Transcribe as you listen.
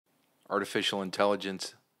Artificial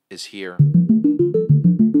intelligence is here.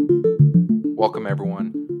 Welcome,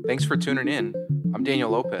 everyone. Thanks for tuning in. I'm Daniel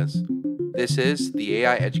Lopez. This is the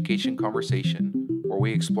AI Education Conversation, where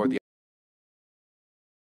we explore the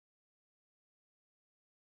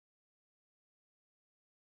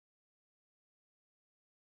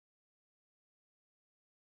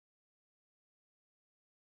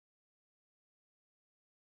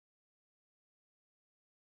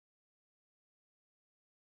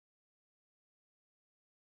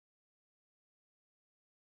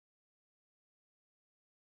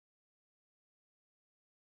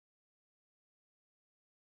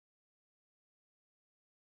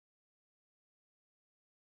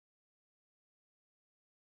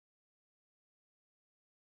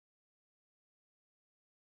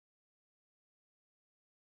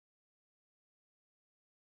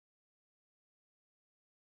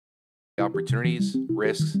opportunities,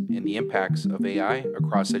 risks, and the impacts of AI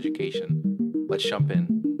across education. Let's jump in.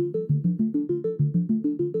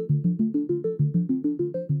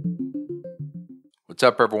 What's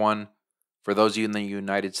up, everyone? For those of you in the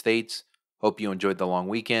United States, hope you enjoyed the long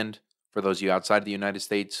weekend. For those of you outside the United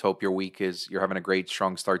States, hope you're having a great,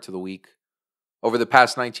 strong start to the week. Over the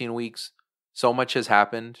past 19 weeks, so much has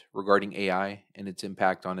happened regarding AI and its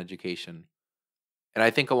impact on education. And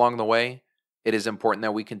I think along the way, it is important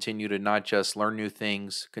that we continue to not just learn new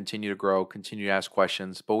things, continue to grow, continue to ask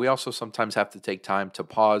questions, but we also sometimes have to take time to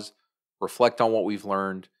pause, reflect on what we've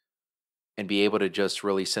learned, and be able to just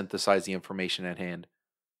really synthesize the information at hand.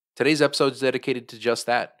 Today's episode is dedicated to just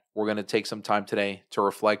that. We're going to take some time today to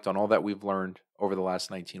reflect on all that we've learned over the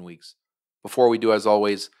last 19 weeks. Before we do, as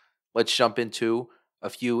always, let's jump into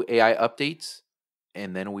a few AI updates,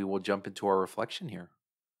 and then we will jump into our reflection here.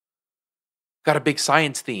 Got a big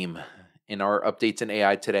science theme in our updates in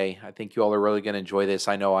AI today. I think you all are really going to enjoy this.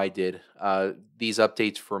 I know I did. These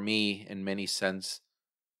updates for me, in many sense,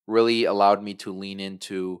 really allowed me to lean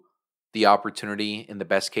into the opportunity in the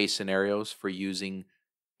best case scenarios for using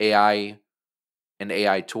AI and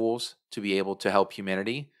AI tools to be able to help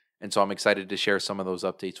humanity. And so I'm excited to share some of those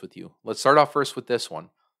updates with you. Let's start off first with this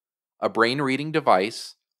one. A brain reading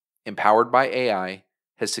device empowered by AI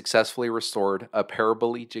has successfully restored a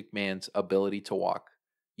paraplegic man's ability to walk.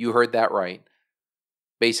 You heard that right.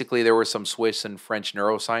 Basically, there were some Swiss and French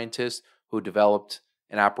neuroscientists who developed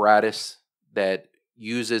an apparatus that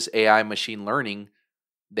uses AI machine learning.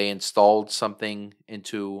 They installed something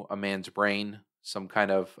into a man's brain, some kind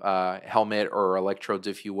of helmet or electrodes,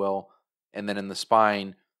 if you will. And then in the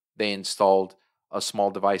spine, they installed a small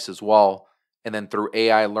device as well. And then through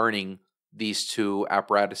AI learning, these two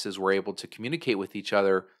apparatuses were able to communicate with each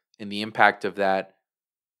other. And the impact of that,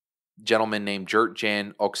 gentleman named Gert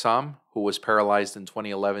Jan Oksam, who was paralyzed in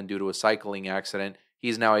 2011 due to a cycling accident,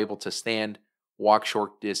 he's now able to stand, walk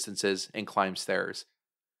short distances, and climb stairs.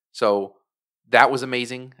 So that was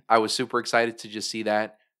amazing. I was super excited to just see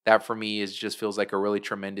that. That for me is just feels like a really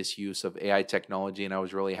tremendous use of AI technology, and I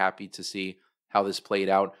was really happy to see how this played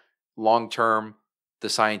out. Long term, the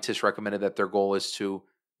scientists recommended that their goal is to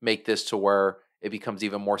make this to where it becomes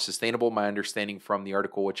even more sustainable. My understanding from the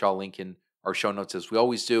article, which I'll link in our show notes as we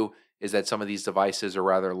always do, is that some of these devices are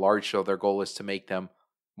rather large, so their goal is to make them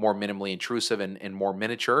more minimally intrusive and more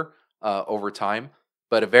miniature over time.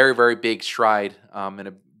 But a very, very big stride and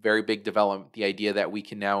a very big development. The idea that we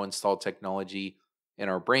can now install technology in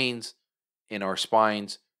our brains, in our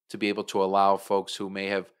spines, to be able to allow folks who may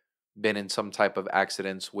have been in some type of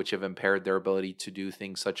accidents which have impaired their ability to do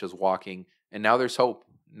things such as walking. And now there's hope.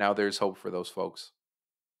 Now there's hope for those folks.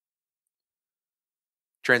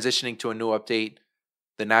 Transitioning to a new update,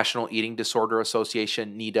 the National Eating Disorder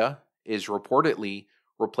Association, NEDA, is reportedly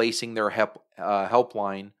replacing their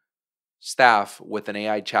helpline staff with an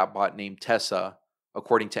AI chatbot named Tessa,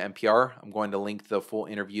 according to NPR. I'm going to link the full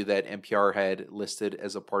interview that NPR had listed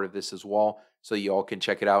as a part of this as well, so you all can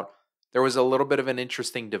check it out. There was a little bit of an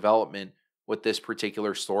interesting development with this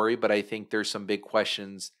particular story, but I think there's some big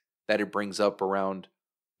questions that it brings up around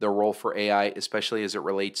the role for AI, especially as it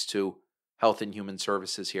relates to health and human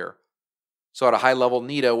services here. So at a high level,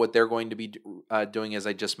 NEDA, what they're going to be doing, as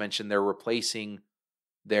I just mentioned, they're replacing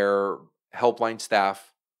their helpline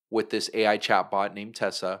staff with this AI chatbot named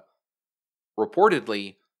Tessa.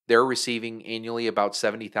 Reportedly, they're receiving annually about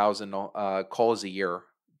 70,000 calls a year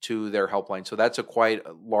to their helpline. So that's a quite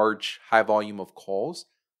large, high volume of calls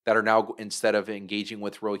that are now, instead of engaging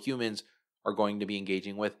with real humans, are going to be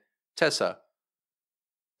engaging with Tessa.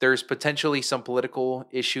 There's potentially some political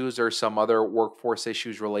issues or some other workforce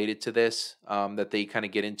issues related to this that they kind of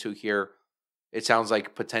get into here. It sounds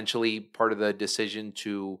like potentially part of the decision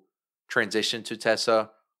to transition to Tessa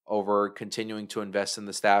over continuing to invest in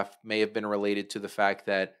the staff may have been related to the fact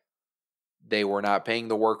that they were not paying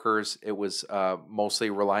the workers. It was mostly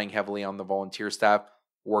relying heavily on the volunteer staff.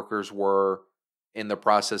 Workers were in the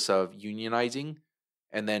process of unionizing.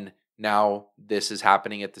 And then now this is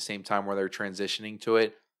happening at the same time where they're transitioning to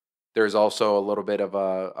it. There's also a little bit of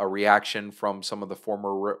a reaction from some of the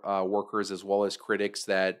former workers as well as critics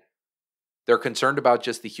that they're concerned about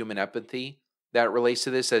just the human empathy that relates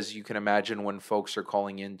to this. As you can imagine, when folks are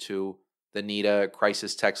calling into the NIDA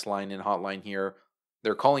crisis text line and hotline here,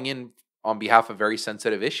 they're calling in on behalf of very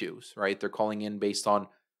sensitive issues, right? They're calling in based on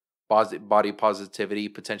body positivity,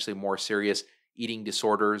 potentially more serious eating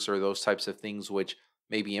disorders or those types of things which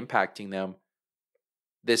may be impacting them.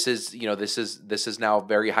 This is now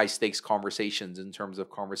very high stakes conversations in terms of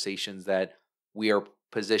conversations that we are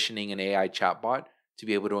positioning an AI chatbot to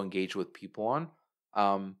be able to engage with people on.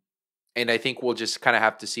 Um, and I think we'll just kind of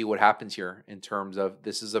have to see what happens here in terms of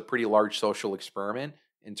this is a pretty large social experiment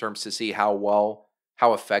in terms to see how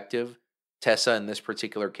effective Tessa in this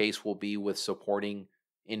particular case will be with supporting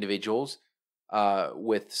individuals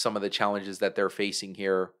with some of the challenges that they're facing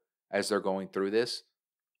here as they're going through this.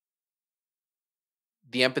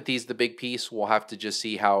 The empathy is the big piece. We'll have to just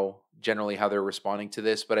see how they're responding to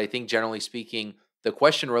this. But I think generally speaking, the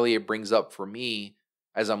question really it brings up for me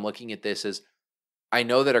as I'm looking at this is I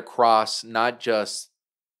know that across not just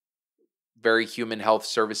very human health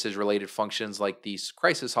services related functions like these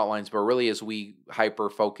crisis hotlines, but really as we hyper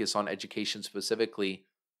focus on education specifically,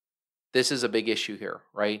 this is a big issue here,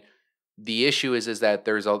 right? The issue is that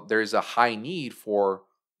there's a high need for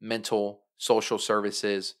mental social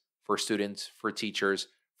services for students, for teachers,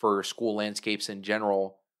 for school landscapes in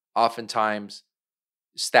general. Oftentimes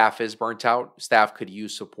staff is burnt out, staff could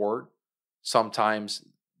use support. Sometimes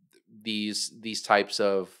these types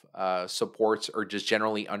of supports are just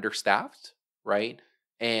generally understaffed, right?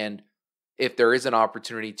 And if there is an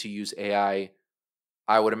opportunity to use I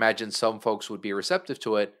would imagine some folks would be receptive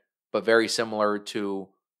to it, but very similar to,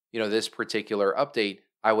 this particular update,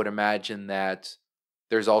 I would imagine that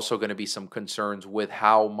there's also going to be some concerns with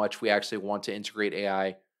how much we actually want to integrate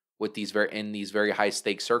AI with these very high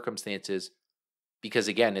stakes circumstances because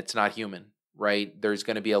again, it's not human, right? There's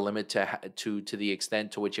going to be a limit to the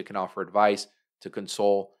extent to which it can offer advice, to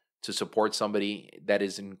console, to support somebody that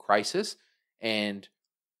is in crisis, and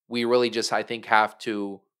we really just I think have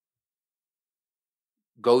to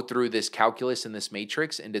go through this calculus and this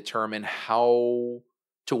matrix and determine how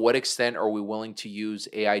to what extent are we willing to use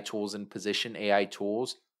AI tools and position AI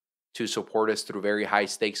tools to support us through very high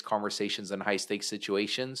stakes conversations and high stakes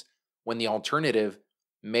situations when the alternative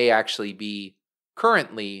may actually be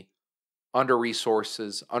currently under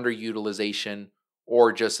resources, underutilization,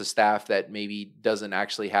 or just a staff that maybe doesn't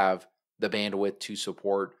actually have the bandwidth to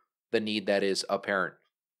support the need that is apparent.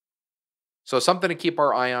 So, something to keep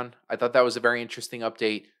our eye on. I thought that was a very interesting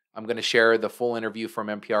update. I'm going to share the full interview from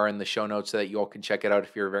NPR in the show notes so that you all can check it out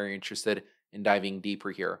if you're very interested in diving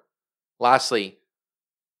deeper here. Lastly,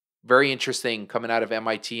 very interesting coming out of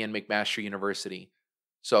MIT and McMaster University.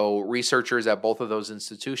 So, researchers at both of those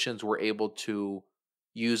institutions were able to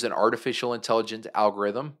use an artificial intelligence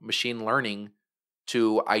algorithm, machine learning,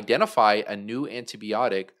 to identify a new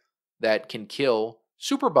antibiotic that can kill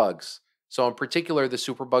superbugs. So, in particular, the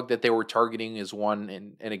superbug that they were targeting is one,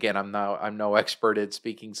 and again, I'm no expert at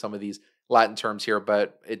speaking some of these Latin terms here,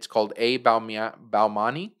 but it's called A.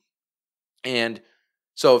 baumani, and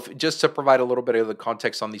so, just to provide a little bit of the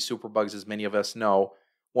context on these superbugs, as many of us know,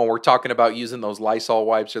 when we're talking about using those Lysol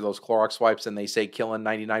wipes or those Clorox wipes, and they say killing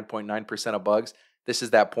 99.9% of bugs, this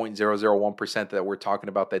is that 0.001% that we're talking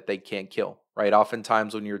about that they can't kill, right?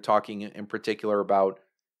 Oftentimes, when you're talking in particular about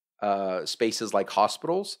spaces like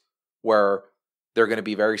hospitals, where they're going to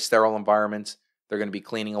be very sterile environments, they're going to be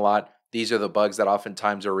cleaning a lot. These are the bugs that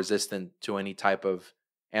oftentimes are resistant to any type of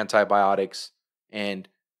antibiotics and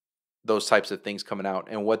those types of things coming out.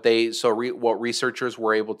 And what researchers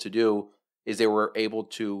were able to do is they were able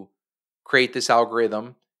to create this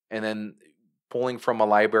algorithm and then pulling from a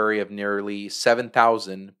library of nearly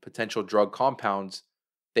 7,000 potential drug compounds,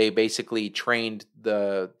 they basically trained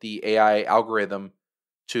the AI algorithm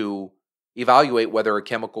to evaluate whether a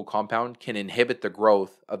chemical compound can inhibit the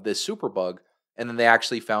growth of this superbug. And then they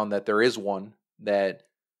actually found that there is one that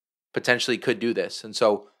potentially could do this. And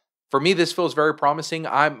so for me, this feels very promising.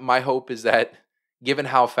 My hope is that given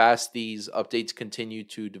how fast these updates continue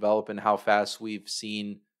to develop and how fast we've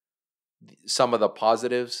seen some of the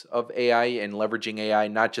positives of AI and leveraging AI,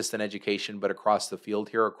 not just in education, but across the field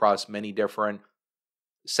here, across many different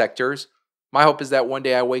sectors. My hope is that one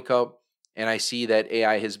day I wake up and I see that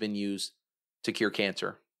AI has been used to cure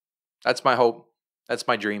cancer. That's my hope. That's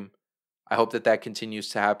my dream. I hope that that continues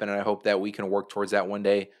to happen, and I hope that we can work towards that one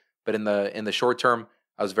day. But in the short term,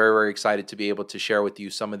 I was very excited to be able to share with you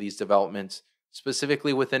some of these developments,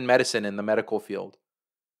 specifically within medicine and the medical field.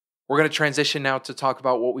 We're going to transition now to talk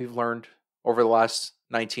about what we've learned over the last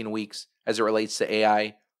 19 weeks as it relates to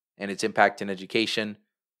AI and its impact in education,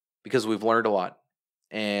 because we've learned a lot.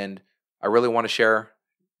 And I really want to share,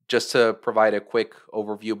 just to provide a quick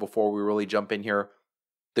overview before we really jump in here.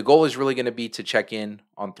 The goal is really going to be to check in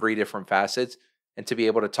on three different facets and to be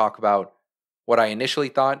able to talk about what I initially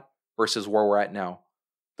thought versus where we're at now.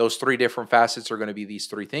 Those three different facets are going to be these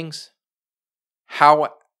three things.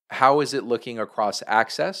 How how is it looking across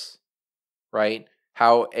access, right?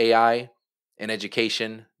 How AI and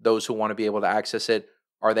education, those who want to be able to access it,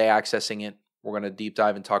 are they accessing it? We're going to deep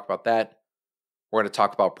dive and talk about that. We're going to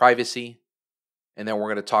talk about privacy, and then we're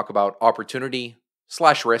going to talk about opportunity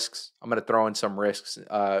slash risks. I'm going to throw in some risks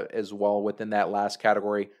as well within that last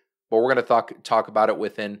category, but we're going to talk about it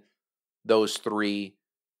within those three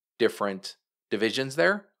different divisions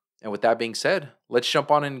there. And with that being said, let's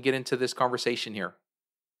jump on and get into this conversation here.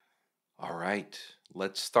 All right,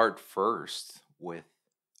 let's start first with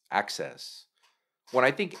access. When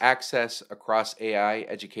I think access across AI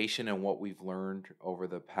education and what we've learned over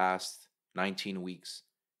the past 19 weeks,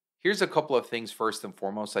 here's a couple of things first and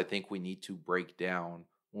foremost I think we need to break down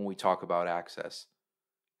when we talk about access.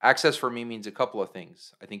 Access for me means a couple of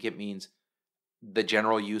things. I think it means the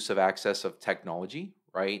general use of access of technology,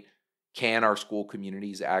 right? Can our school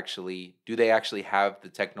communities actually, do they actually have the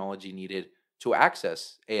technology needed to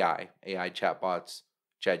access AI chatbots,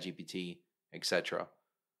 ChatGPT, etc.?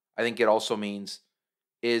 I think it also means,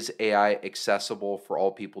 is AI accessible for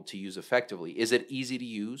all people to use effectively? Is it easy to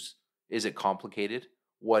use? Is it complicated?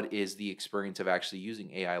 What is the experience of actually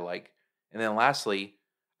using AI like? And then lastly,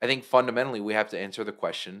 I think fundamentally we have to answer the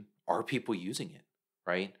question, are people using it,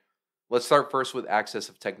 right? Let's start first with access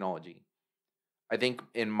of technology. I think,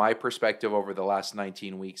 in my perspective, over the last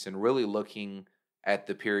 19 weeks and really looking at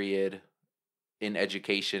the period in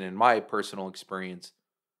education and my personal experience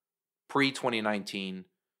pre 2019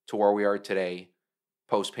 to where we are today,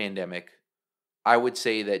 post pandemic, I would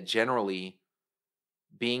say that generally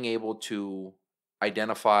being able to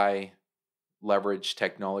identify, leverage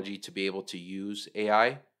technology to be able to use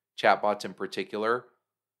AI, chatbots in particular,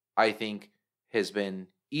 I think has been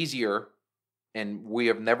easier, and we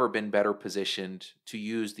have never been better positioned to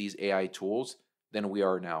use these AI tools than we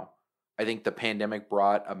are now. I think the pandemic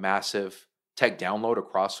brought a massive tech download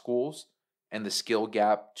across schools, and the skill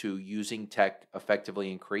gap to using tech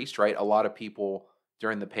effectively increased, right? A lot of people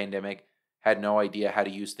during the pandemic had no idea how to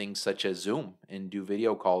use things such as Zoom and do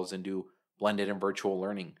video calls and do blended and virtual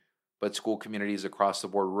learning. But school communities across the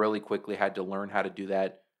board really quickly had to learn how to do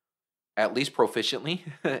that at least proficiently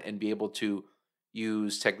and be able to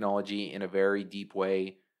use technology in a very deep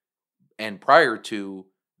way. And prior to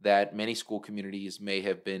that, many school communities may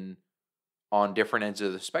have been on different ends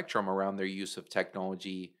of the spectrum around their use of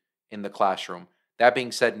technology in the classroom. That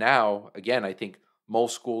being said, now, again, I think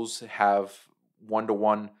most schools have one to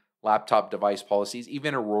one laptop device policies.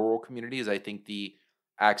 Even in rural communities, I think the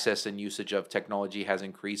access and usage of technology has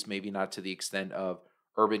increased, maybe not to the extent of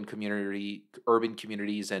urban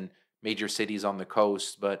communities and major cities on the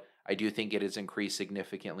coast, but I do think it has increased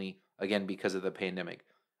significantly, again, because of the pandemic.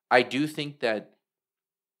 I do think that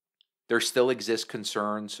there still exist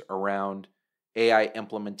concerns around AI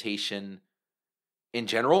implementation in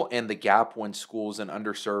general and the gap when schools and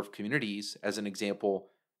underserved communities, as an example,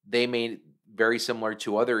 they may, very similar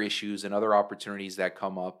to other issues and other opportunities that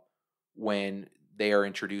come up when they are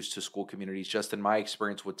introduced to school communities. Just in my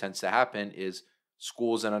experience, what tends to happen is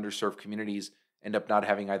schools and underserved communities end up not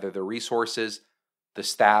having either the resources, the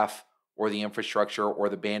staff, or the infrastructure or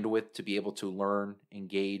the bandwidth to be able to learn,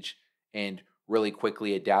 engage, and really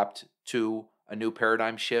quickly adapt to a new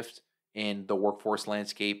paradigm shift in the workforce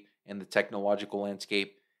landscape and the technological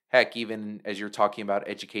landscape. Heck, even as you're talking about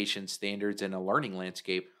education standards and a learning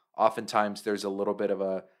landscape, oftentimes there's a little bit of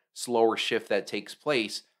a slower shift that takes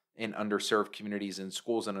place in underserved communities and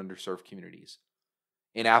schools in underserved communities.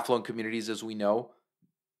 In affluent communities, as we know,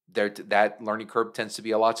 that learning curve tends to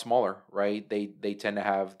be a lot smaller, right? They tend to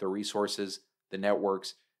have the resources, the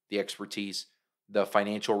networks, the expertise, the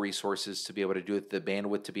financial resources to be able to do it, the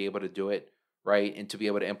bandwidth to be able to do it, right? And to be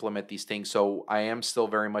able to implement these things. So I am still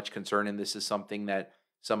very much concerned, and this is something that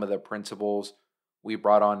some of the principals we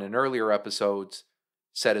brought on in earlier episodes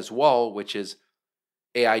said as well, which is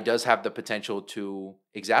AI does have the potential to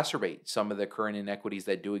exacerbate some of the current inequities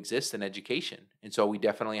that do exist in education. And so we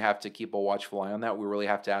definitely have to keep a watchful eye on that. We really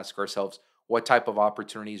have to ask ourselves what type of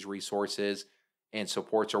opportunities, resources, and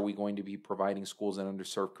supports are we going to be providing schools and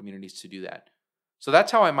underserved communities to do that? So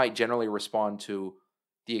that's how I might generally respond to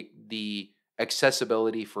the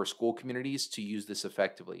accessibility for school communities to use this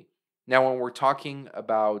effectively. Now, when we're talking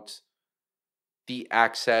about the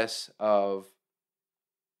access of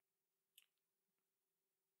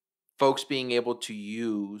folks being able to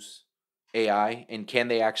use AI and can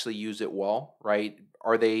they actually use it well, right?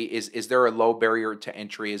 Are they is there a low barrier to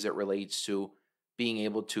entry as it relates to being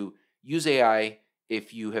able to use AI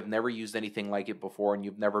if you have never used anything like it before and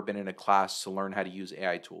you've never been in a class to learn how to use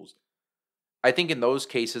AI tools? I think in those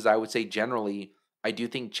cases, I would say generally, I do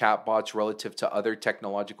think chatbots relative to other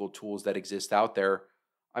technological tools that exist out there.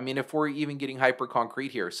 I mean, if we're even getting hyper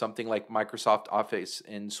concrete here, something like Microsoft Office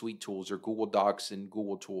and Suite tools or Google Docs and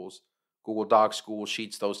Google tools, Google Docs, Google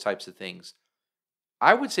Sheets, those types of things.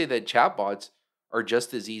 I would say that chatbots are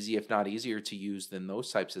just as easy, if not easier, to use than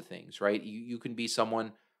those types of things, right? You can be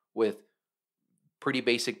someone with pretty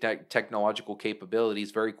basic technological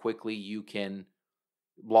capabilities. Very quickly, you can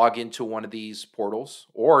log into one of these portals,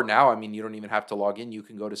 or now, I mean, you don't even have to log in. You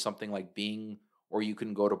can go to something like Bing, or you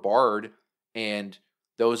can go to Bard, and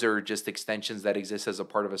those are just extensions that exist as a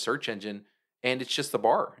part of a search engine. And it's just the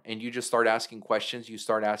bar, and you just start asking questions. You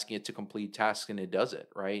start asking it to complete tasks, and it does it,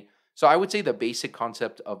 right? So I would say the basic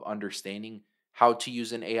concept of understanding how to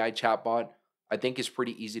use an AI chatbot, I think, is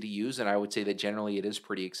pretty easy to use, and I would say that generally it is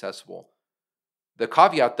pretty accessible. The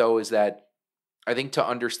caveat, though, is that I think to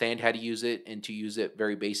understand how to use it and to use it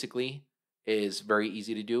very basically is very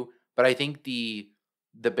easy to do. But I think the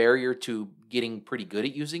barrier to getting pretty good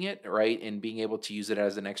at using it, right, and being able to use it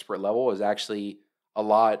as an expert level is actually a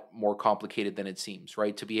lot more complicated than it seems,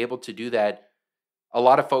 right? To be able to do that, a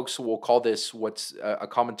lot of folks will call this what's a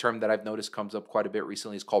common term that I've noticed comes up quite a bit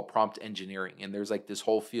recently is called prompt engineering. And there's like this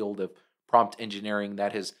whole field of prompt engineering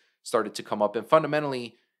that has started to come up. And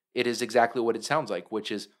fundamentally, it is exactly what it sounds like, which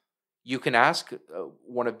is you can ask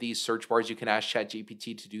one of these search bars, you can ask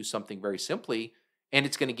ChatGPT to do something very simply, and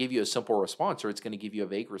it's going to give you a simple response or it's going to give you a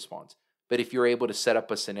vague response. But if you're able to set up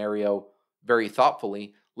a scenario very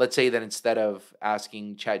thoughtfully, let's say that instead of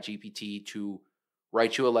asking ChatGPT to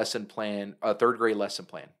write you a lesson plan, a third grade lesson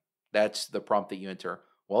plan, that's the prompt that you enter.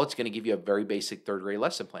 Well, it's going to give you a very basic third grade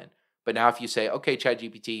lesson plan. But now, if you say, okay,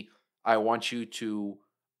 ChatGPT, I want you to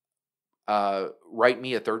write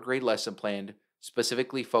me a third grade lesson plan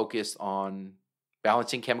specifically focused on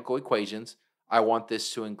balancing chemical equations. I want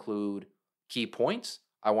this to include key points.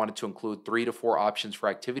 I want it to include 3 to 4 options for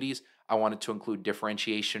activities. I want it to include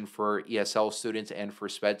differentiation for ESL students and for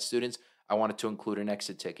SPED students. I want it to include an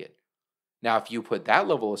exit ticket. Now, if you put that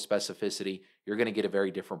level of specificity, you're going to get a very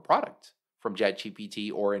different product from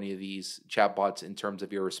ChatGPT or any of these chatbots in terms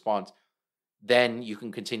of your response. Then you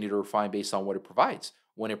can continue to refine based on what it provides.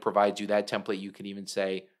 When it provides you that template, you can even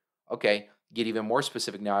say, okay, get even more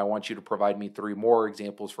specific now. I want you to provide me 3 more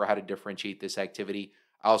examples for how to differentiate this activity.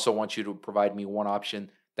 I also want you to provide me one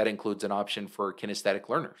option that includes an option for kinesthetic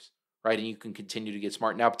learners, right? And you can continue to get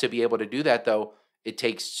smart. Now, to be able to do that, though,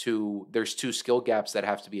 there's 2 skill gaps that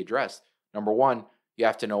have to be addressed. Number one, you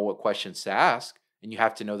have to know what questions to ask, and you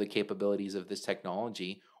have to know the capabilities of this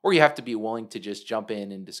technology, or you have to be willing to just jump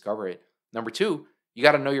in and discover it. Number two, you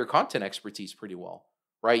got to know your content expertise pretty well,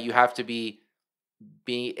 right? You have to be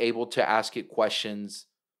able to ask it questions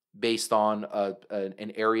based on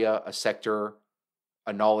an area, a sector,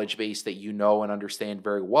 a knowledge base that you know and understand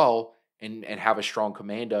very well and have a strong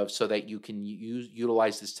command of so that you can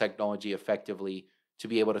utilize this technology effectively to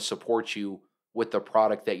be able to support you with the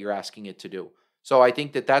product that you're asking it to do. So I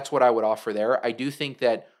think that that's what I would offer there. I do think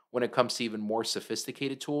that when it comes to even more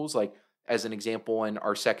sophisticated tools, like as an example, in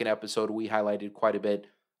our second episode, we highlighted quite a bit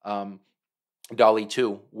um, Dolly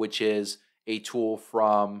 2, which is a tool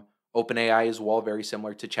from OpenAI as well, very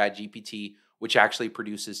similar to ChatGPT, which actually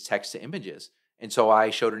produces text to images. And so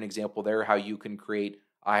I showed an example there how you can create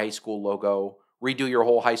a high school logo, redo your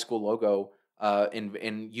whole high school logo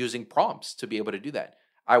in using prompts to be able to do that.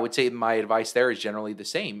 I would say my advice there is generally the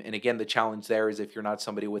same. And again, the challenge there is if you're not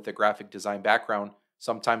somebody with a graphic design background,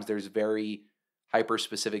 sometimes there's very hyper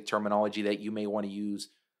specific terminology that you may want to use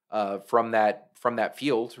from that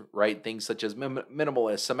field, right? Things such as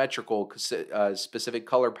minimalist, symmetrical, specific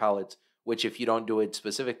color palettes. Which, if you don't do it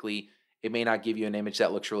specifically, it may not give you an image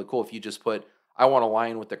that looks really cool. If you just put, "I want a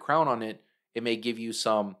lion with the crown on it," it may give you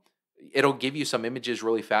some. It'll give you some images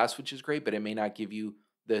really fast, which is great, but it may not give you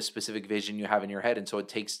the specific vision you have in your head, and so it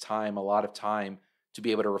takes time, a lot of time, to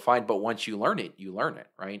be able to refine. But once you learn it,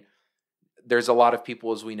 right? There's a lot of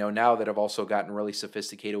people, as we know now, that have also gotten really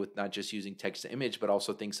sophisticated with not just using text to image, but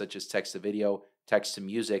also things such as text to video, text to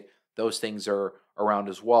music. Those things are around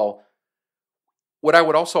as well. What I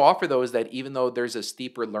would also offer though is that even though there's a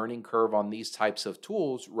steeper learning curve on these types of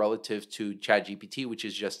tools relative to ChatGPT, which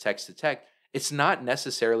is just text to text, it's not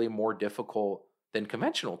necessarily more difficult than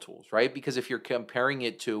conventional tools, right? Because if you're comparing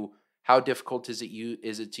it to how difficult is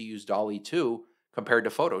it to use Dolly 2 compared to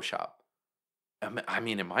Photoshop? I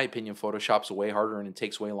mean, in my opinion, Photoshop's way harder and it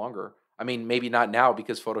takes way longer. I mean, maybe not now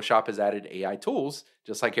because Photoshop has added AI tools,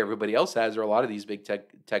 just like everybody else has, or a lot of these big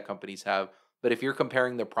tech companies have. But if you're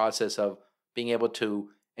comparing the process of being able to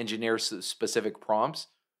engineer specific prompts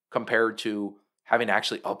compared to having to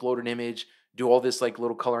actually upload an image, do all this like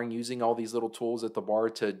little coloring using all these little tools at the bar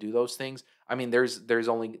to do those things. I mean, there's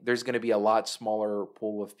going to be a lot smaller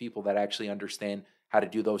pool of people that actually understand how to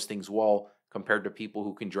do those things well compared to people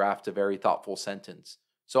who can draft a very thoughtful sentence.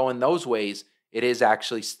 So in those ways, it is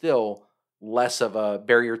actually still less of a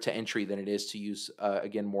barrier to entry than it is to use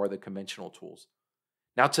again more of the conventional tools.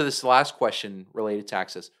 Now to this last question related to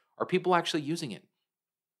access, are people actually using it?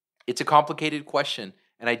 It's a complicated question,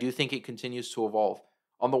 and I do think it continues to evolve.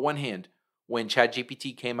 On the one hand, when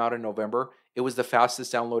ChatGPT came out in November, it was the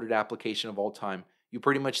fastest downloaded application of all time. You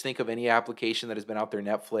pretty much think of any application that has been out there,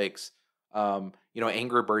 Netflix,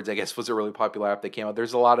 Angry Birds, I guess, was a really popular app that came out.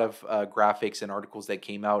 There's a lot of graphics and articles that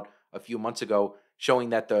came out a few months ago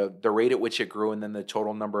showing that the rate at which it grew and then the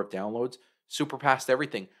total number of downloads surpassed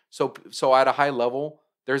everything. So at a high level,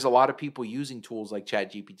 there's a lot of people using tools like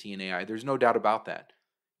ChatGPT and AI. There's no doubt about that.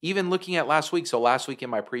 Even looking at last week, so last week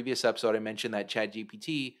in my previous episode, I mentioned that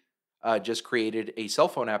ChatGPT just created a cell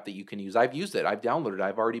phone app that you can use. I've used it. I've downloaded it.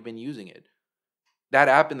 I've already been using it. That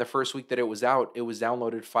app in the first week that it was out, it was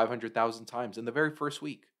downloaded 500,000 times in the very first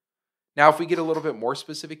week. Now, if we get a little bit more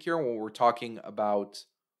specific here, when we're talking about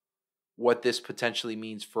what this potentially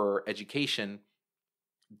means for education,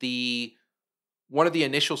 the one of the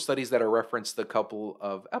initial studies that I referenced a couple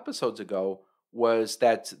of episodes ago was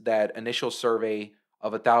that initial survey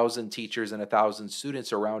of 1,000 teachers and 1,000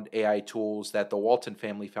 students around AI tools that the Walton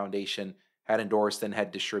Family Foundation had endorsed and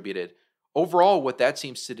had distributed. Overall, what that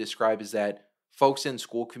seems to describe is that folks in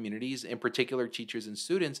school communities, in particular teachers and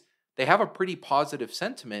students, they have a pretty positive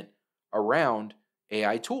sentiment around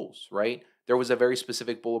AI tools, right? There was a very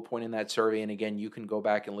specific bullet point in that survey. And again, you can go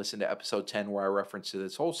back and listen to episode 10 where I referenced to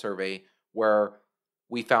this whole survey, where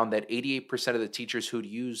we found that 88% of the teachers who'd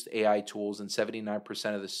used AI tools and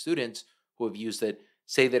 79% of the students who have used it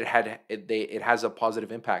say that it has a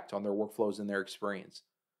positive impact on their workflows and their experience.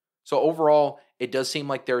 So overall, it does seem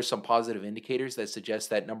like there are some positive indicators that suggest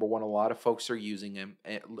that number one, a lot of folks are using them.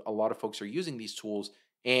 A lot of folks are using these tools,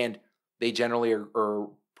 and they generally are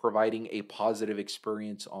providing a positive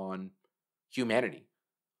experience on humanity.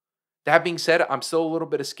 That being said, I'm still a little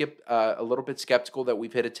bit skeptical that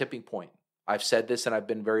we've hit a tipping point. I've said this and I've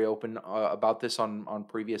been very open about this on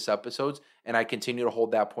previous episodes, and I continue to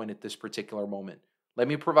hold that point at this particular moment. Let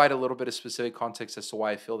me provide a little bit of specific context as to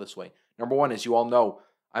why I feel this way. Number one, as you all know,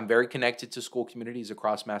 I'm very connected to school communities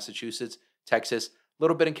across Massachusetts, Texas, a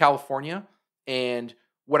little bit in California, and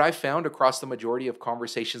what I found across the majority of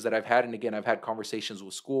conversations that I've had, and again, I've had conversations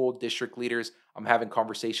with school district leaders, I'm having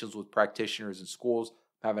conversations with practitioners in schools,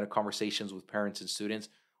 I'm having conversations with parents and students.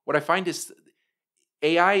 What I find is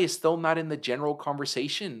AI is still not in the general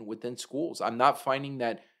conversation within schools. I'm not finding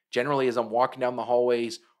that generally as I'm walking down the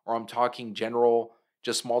hallways or I'm talking general,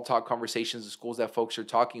 just small talk conversations in schools that folks are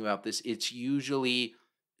talking about this. It's usually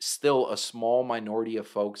still a small minority of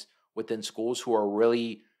folks within schools who are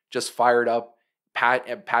really just fired up,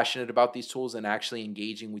 and passionate about these tools and actually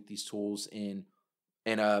engaging with these tools in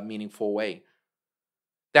a meaningful way.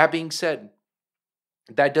 That being said,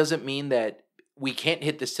 that doesn't mean that we can't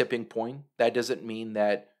hit this tipping point. That doesn't mean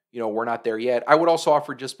that, we're not there yet. I would also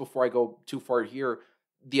offer, just before I go too far here,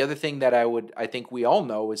 the other thing that I think we all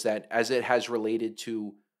know is that as it has related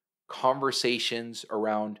to conversations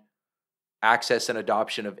around access and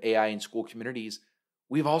adoption of AI in school communities,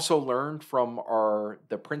 we've also learned from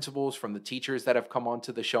the principals, from the teachers that have come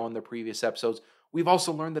onto the show in the previous episodes. We've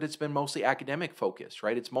also learned that it's been mostly academic focused,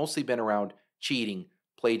 right? It's mostly been around cheating,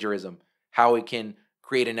 plagiarism, how it can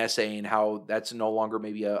create an essay, and how that's no longer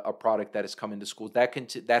maybe a product that has come into schools.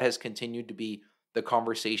 That has continued to be the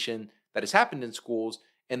conversation that has happened in schools.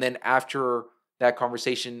 And then after that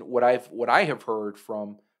conversation, what I have heard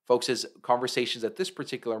from folks is conversations at this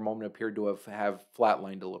particular moment appear to have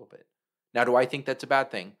flatlined a little bit. Now, do I think that's a bad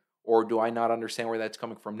thing? Or do I not understand where that's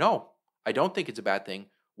coming from? No, I don't think it's a bad thing.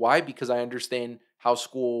 Why? Because I understand how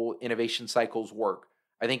school innovation cycles work.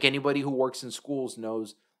 I think anybody who works in schools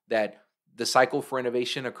knows that the cycle for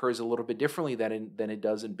innovation occurs a little bit differently than it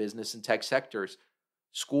does in business and tech sectors.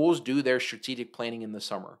 Schools do their strategic planning in the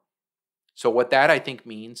summer. So what that I think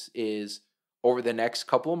means is over the next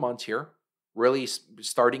couple of months here, really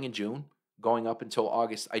starting in June, going up until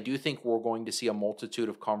August, I do think we're going to see a multitude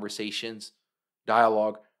of conversations,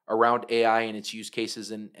 dialogue around AI and its use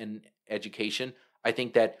cases in education. I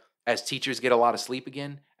think that as teachers get a lot of sleep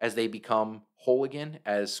again, as they become whole again,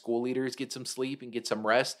 as school leaders get some sleep and get some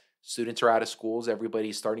rest, students are out of schools,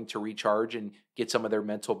 everybody's starting to recharge and get some of their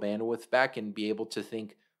mental bandwidth back and be able to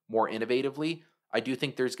think more innovatively. I do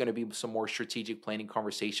think there's going to be some more strategic planning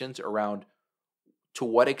conversations around to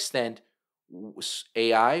what extent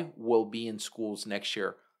AI will be in schools next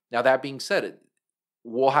year. Now, that being said,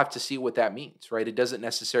 we'll have to see what that means, right? It doesn't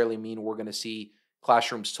necessarily mean we're going to see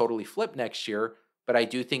classrooms totally flip next year, but I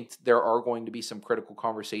do think there are going to be some critical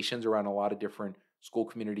conversations around a lot of different school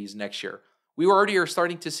communities next year. We already are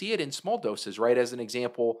starting to see it in small doses, right? As an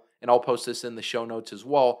example, and I'll post this in the show notes as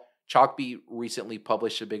well. Chalkbeat recently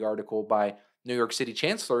published a big article by New York City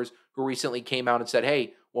chancellors who recently came out and said,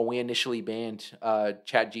 hey, when we initially banned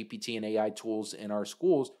Chat GPT and AI tools in our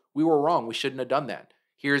schools, we were wrong. We shouldn't have done that.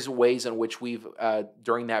 Here's ways in which we've,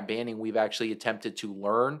 during that banning, we've actually attempted to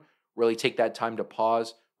learn, really take that time to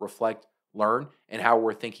pause, reflect, learn, and how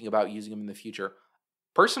we're thinking about using them in the future.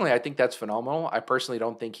 Personally, I think that's phenomenal. I personally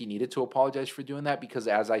don't think he needed to apologize for doing that because,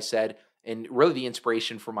 as I said, and really the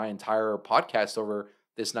inspiration for my entire podcast over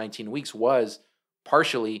this 19 weeks was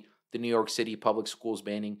partially the New York City public schools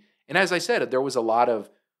banning. And as I said, there was a lot of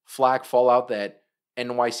flack fallout that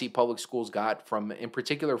NYC public schools got from, in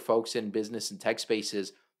particular, folks in business and tech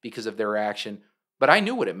spaces because of their reaction. But I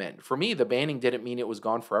knew what it meant. For me, the banning didn't mean it was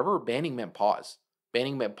gone forever. Banning meant pause.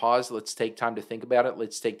 Banning meant pause. Let's take time to think about it.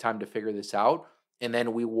 Let's take time to figure this out, and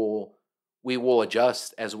then we will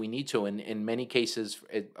adjust as we need to. And in many cases,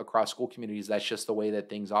 across school communities, that's just the way that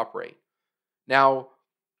things operate. Now,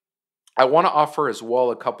 I want to offer as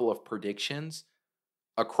well a couple of predictions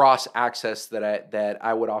across access that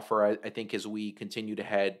I would offer. I think as we continue to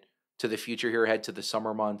head to the future here, head to the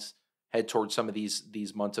summer months, head towards some of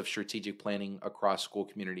these months of strategic planning across school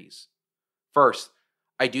communities. First,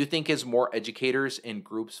 I do think as more educators and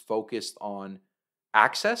groups focused on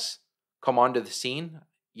access come onto the scene,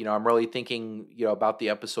 I'm really thinking, about the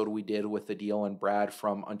episode we did with Adil and Brad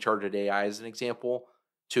from Uncharted AI as an example,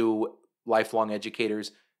 to lifelong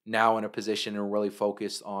educators now in a position and really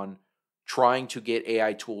focused on trying to get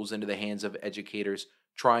AI tools into the hands of educators,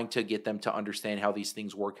 trying to get them to understand how these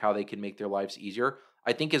things work, how they can make their lives easier.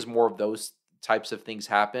 I think as more of those types of things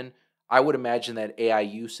happen, I would imagine that AI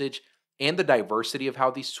usage and the diversity of how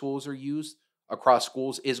these tools are used across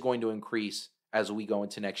schools is going to increase as we go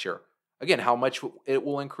into next year. Again, how much it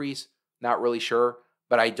will increase, not really sure,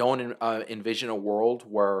 but I don't envision a world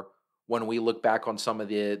where when we look back on some of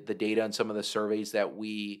the data and some of the surveys that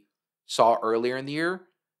we saw earlier in the year,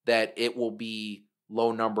 that it will be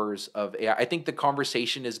low numbers of AI. I think the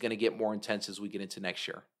conversation is going to get more intense as we get into next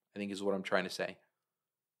year, I think is what I'm trying to say.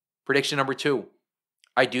 Prediction number two,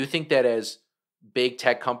 I do think that as big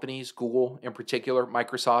tech companies, Google in particular,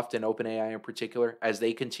 Microsoft and OpenAI in particular, as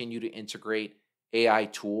they continue to integrate AI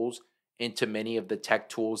tools into many of the tech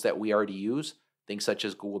tools that we already use, things such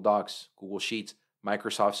as Google Docs, Google Sheets,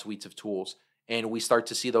 Microsoft suites of tools, and we start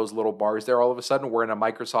to see those little bars there, all of a sudden we're in a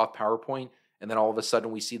Microsoft PowerPoint, and then all of a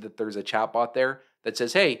sudden we see that there's a chatbot there that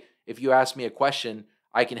says, hey, if you ask me a question,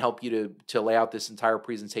 I can help you to lay out this entire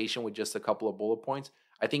presentation with just a couple of bullet points.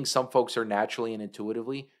 I think some folks are naturally and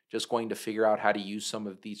intuitively just going to figure out how to use some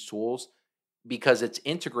of these tools because it's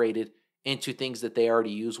integrated into things that they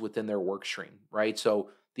already use within their work stream, right? So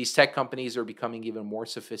these tech companies are becoming even more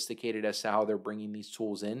sophisticated as to how they're bringing these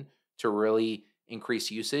tools in to really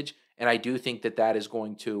increase usage. And I do think that that is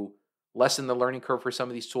going to lessen the learning curve for some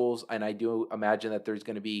of these tools. And I do imagine that there's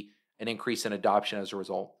going to be an increase in adoption as a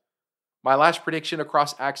result. My last prediction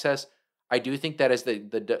across access, I do think that as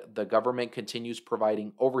the government continues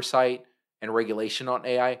providing oversight and regulation on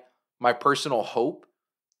AI, my personal hope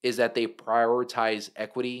is that they prioritize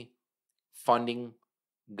equity, funding,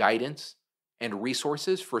 guidance, and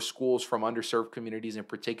resources for schools from underserved communities in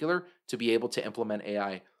particular to be able to implement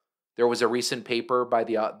AI. There was a recent paper by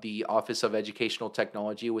the Office of Educational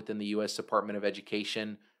Technology within the U.S. Department of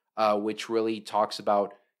Education, which really talks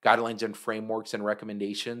about guidelines and frameworks and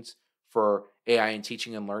recommendations for AI in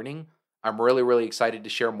teaching and learning. I'm really, really excited to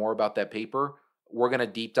share more about that paper. We're going to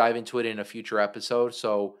deep dive into it in a future episode,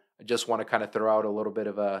 so I just want to kind of throw out a little bit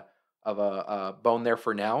of a bone there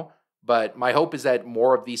for now. But my hope is that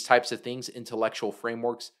more of these types of things, intellectual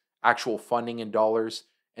frameworks, actual funding and dollars,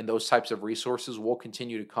 and those types of resources will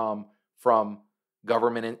continue to come from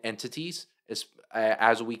government entities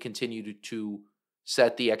as we continue to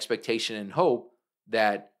set the expectation and hope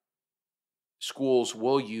that schools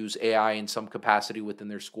will use AI in some capacity within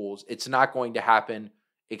their schools. It's not going to happen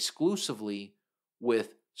exclusively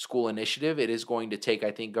with school initiative. It is going to take,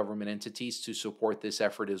 I think, government entities to support this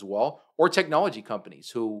effort as well, or technology companies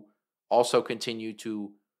who also continue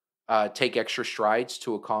to take extra strides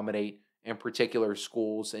to accommodate, in particular,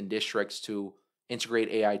 schools and districts to integrate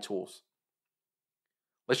AI tools.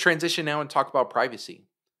 Let's transition now and talk about privacy.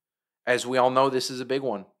 As we all know, this is a big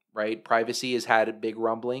one, right? Privacy has had big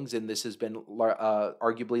rumblings, and this has been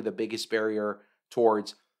arguably the biggest barrier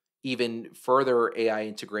towards even further AI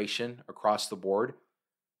integration across the board.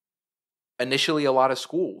 Initially, a lot of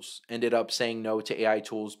schools ended up saying no to AI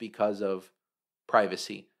tools because of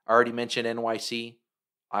privacy. I already mentioned NYC.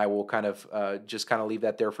 I will kind of just kind of leave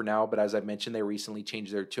that there for now. But as I mentioned, they recently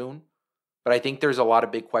changed their tune. But I think there's a lot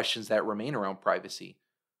of big questions that remain around privacy.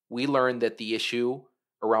 We learned that the issue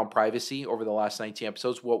around privacy over the last 19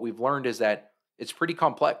 episodes, what we've learned is that it's pretty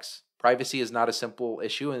complex. Privacy is not a simple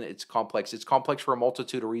issue and it's complex. It's complex for a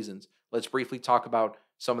multitude of reasons. Let's briefly talk about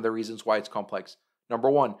some of the reasons why it's complex. Number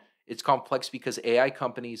one, it's complex because AI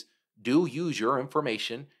companies do use your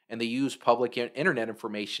information and they use public internet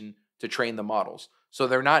information to train the models. So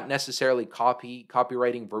they're not necessarily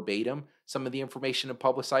copywriting verbatim some of the information and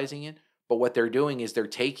publicizing it, but what they're doing is they're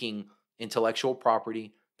taking intellectual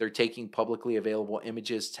property, they're taking publicly available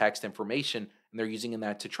images, text, information, and they're using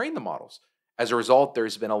that to train the models. As a result,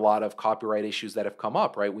 there's been a lot of copyright issues that have come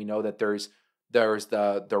up, right? We know that there's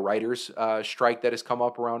the writers strike that has come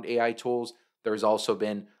up around AI tools. There's also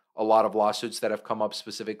been a lot of lawsuits that have come up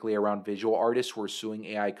specifically around visual artists who are suing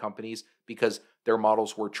AI companies because their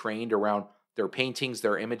models were trained around their paintings,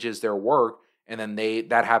 their images, their work, and then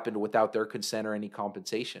that happened without their consent or any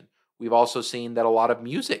compensation. We've also seen that a lot of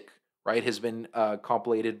music, right, has been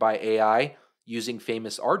compilated by AI using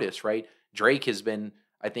famous artists, right? Drake has been,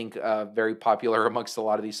 I think, very popular amongst a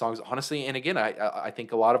lot of these songs, honestly. And again, I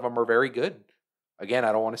think a lot of them are very good. Again,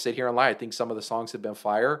 I don't want to sit here and lie. I think some of the songs have been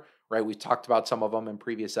fire, right? We've talked about some of them in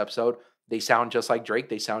previous episode. They sound just like Drake.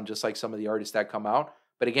 They sound just like some of the artists that come out.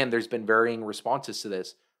 But again, there's been varying responses to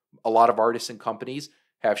this. A lot of artists and companies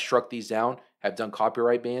have struck these down, have done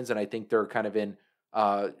copyright bans, and I think they're kind of in,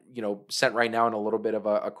 sent right now in a little bit of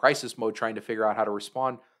a crisis mode, trying to figure out how to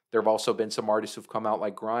respond. There have also been some artists who've come out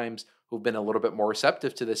like Grimes who've been a little bit more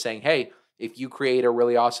receptive to this, saying, "Hey, if you create a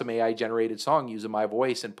really awesome AI generated song using my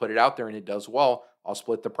voice and put it out there and it does well, I'll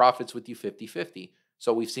split the profits with you 50-50."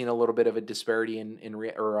 So we've seen a little bit of a disparity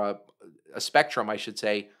or a spectrum, I should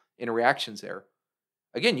say, in reactions there.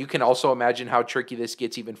 Again, you can also imagine how tricky this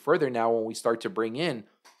gets even further now when we start to bring in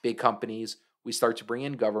big companies, we start to bring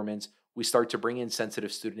in governments, we start to bring in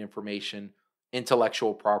sensitive student information,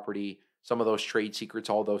 intellectual property, some of those trade secrets,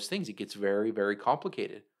 all those things. It gets very, very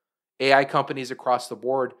complicated. AI companies across the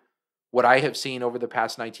board, what I have seen over the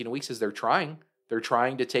past 19 weeks is they're trying. They're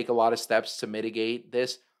trying to take a lot of steps to mitigate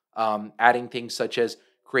this, adding things such as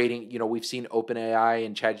creating, we've seen OpenAI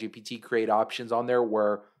and ChatGPT create options on there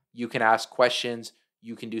where you can ask questions,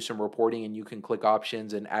 you can do some reporting, and you can click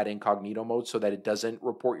options and add incognito mode so that it doesn't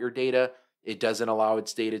report your data. It doesn't allow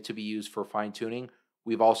its data to be used for fine tuning.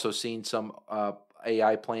 We've also seen some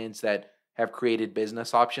AI plans that have created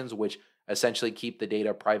business options, which essentially keep the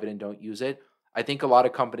data private and don't use it. I think a lot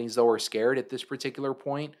of companies, though, are scared at this particular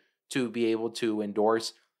point to be able to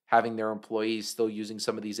endorse having their employees still using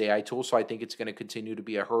some of these AI tools. So I think it's going to continue to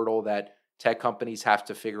be a hurdle that tech companies have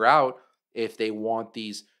to figure out if they want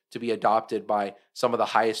these to be adopted by some of the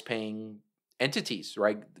highest paying entities,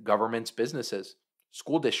 right? Governments, businesses,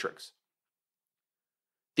 school districts.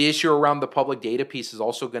 The issue around the public data piece is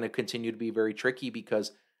also going to continue to be very tricky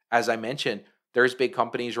because, as I mentioned, there's big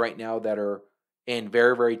companies right now that are in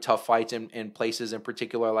very, very tough fights in places in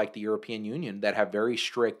particular like the European Union that have very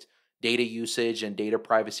strict data usage and data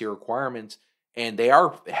privacy requirements. And they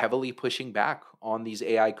are heavily pushing back on these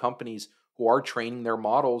AI companies who are training their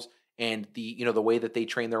models. And the way that they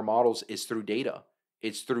train their models is through data.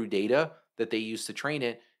 It's through data that they use to train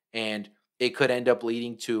it. And it could end up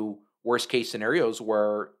leading to worst case scenarios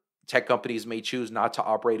where tech companies may choose not to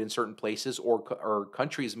operate in certain places or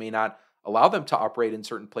countries may not allow them to operate in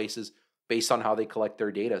certain places based on how they collect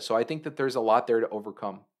their data. So I think that there's a lot there to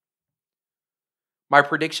overcome. My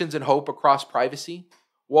predictions and hope across privacy.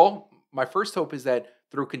 Well, my first hope is that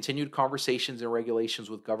through continued conversations and regulations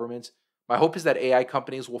with governments, my hope is that AI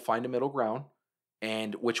companies will find a middle ground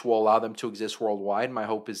and which will allow them to exist worldwide. My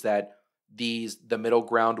hope is that the middle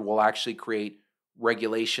ground will actually create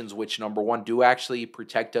regulations which, number one, do actually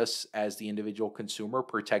protect us as the individual consumer,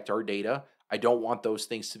 protect our data. I don't want those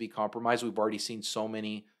things to be compromised. We've already seen so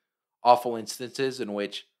many awful instances in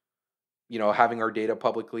which, having our data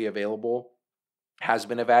publicly available has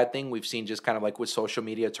been a bad thing. We've seen just kind of like with social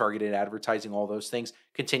media, targeted advertising, all those things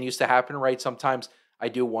continues to happen, right? Sometimes I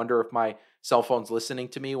do wonder if my cell phone's listening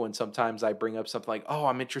to me when sometimes I bring up something like, oh,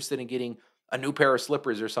 I'm interested in getting a new pair of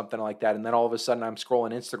slippers or something like that. And then all of a sudden I'm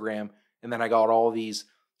scrolling Instagram and then I got all these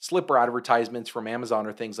slipper advertisements from Amazon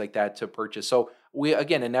or things like that to purchase. So we,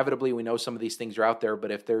 again, inevitably we know some of these things are out there,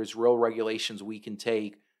 but if there's real regulations we can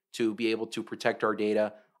take to be able to protect our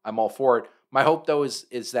data, I'm all for it. My hope though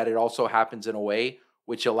is that it also happens in a way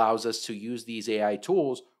which allows us to use these AI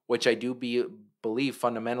tools, which believe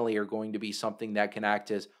fundamentally are going to be something that can act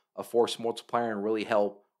as a force multiplier and really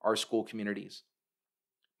help our school communities.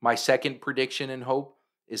 My second prediction and hope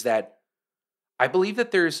is that I believe that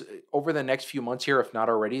there's over the next few months here, if not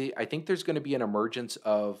already, I think there's going to be an emergence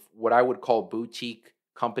of what I would call boutique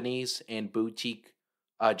companies and boutique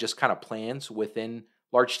just kind of plans within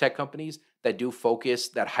large tech companies that do focus,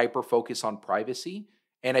 that hyper focus on privacy.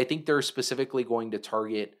 And I think they're specifically going to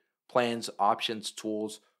target plans, options,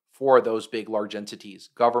 tools for those big, large entities,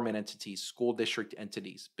 government entities, school district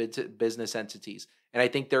entities, business entities. And I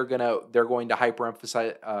think they're going to hyper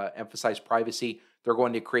emphasize privacy. They're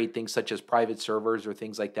going to create things such as private servers or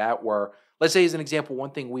things like that. Where, let's say, as an example,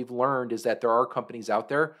 one thing we've learned is that there are companies out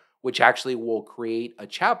there which actually will create a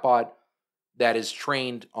chatbot that is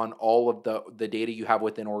trained on all of the data you have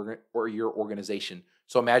within or your organization.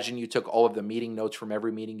 So imagine you took all of the meeting notes from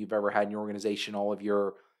every meeting you've ever had in your organization, all of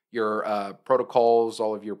your protocols,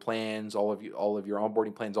 all of your plans, all of your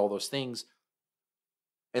onboarding plans, all those things,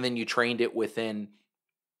 and then you trained it within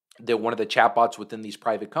the one of the chatbots within these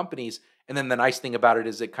private companies. And then the nice thing about it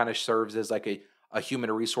is it kind of serves as like a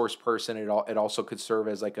human resource person. It also could serve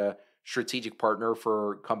as like a strategic partner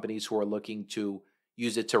for companies who are looking to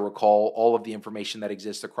use it to recall all of the information that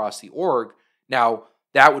exists across the org. Now,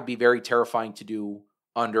 that would be very terrifying to do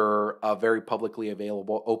under a very publicly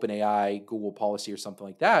available OpenAI, Google policy, or something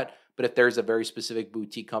like that. But if there's a very specific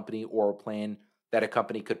boutique company or a plan that a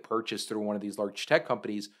company could purchase through one of these large tech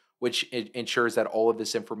companies, which ensures that all of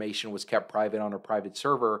this information was kept private on a private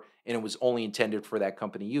server and it was only intended for that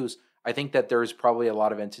company use, I think that there's probably a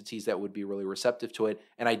lot of entities that would be really receptive to it.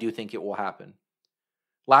 And I do think it will happen.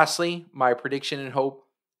 Lastly, my prediction and hope,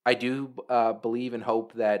 I do believe and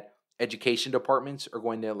hope that education departments are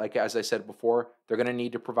going to, like as I said before, they're going to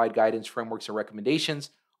need to provide guidance, frameworks, and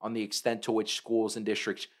recommendations on the extent to which schools and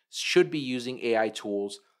districts should be using AI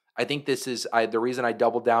tools. I think the reason I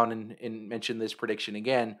doubled down and mentioned this prediction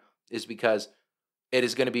again is because it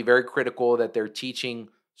is going to be very critical that they're teaching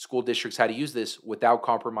school districts how to use this without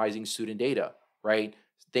compromising student data, right?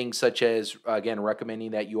 Things such as, again,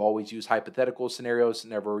 recommending that you always use hypothetical scenarios,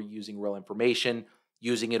 never using real information,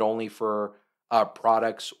 using it only for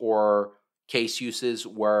products or case uses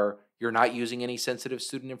where you're not using any sensitive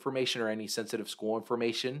student information or any sensitive school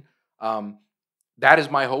information. Um, that is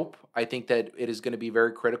my hope. I think that it is going to be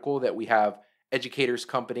very critical that we have educators,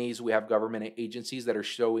 companies, we have government agencies that are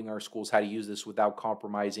showing our schools how to use this without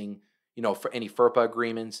compromising, for any FERPA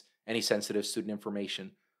agreements, any sensitive student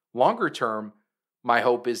information. Longer term, my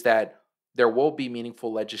hope is that there will be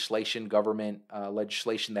meaningful legislation, government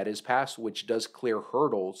legislation that is passed, which does clear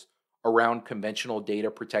hurdles around conventional data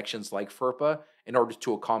protections like FERPA in order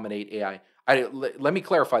to accommodate AI. Let me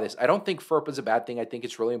clarify this. I don't think FERPA is a bad thing. I think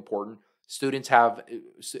it's really important. Students have,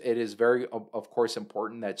 it is very, of course,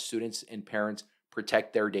 important that students and parents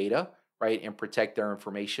protect their data, right, and protect their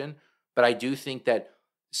information. But I do think that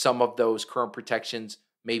some of those current protections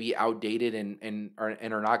may be outdated and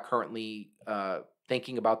are not currently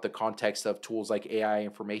thinking about the context of tools like AI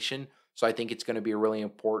information. So I think it's going to be really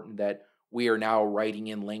important that we are now writing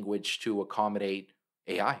in language to accommodate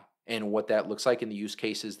AI and what that looks like in the use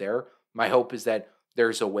cases there. My hope is that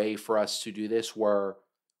there's a way for us to do this where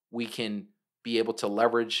we can be able to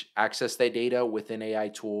leverage access that data within AI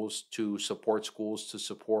tools to support schools, to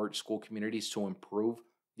support school communities, to improve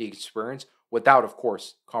the experience without, of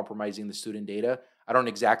course, compromising the student data. I don't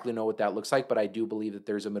exactly know what that looks like, but I do believe that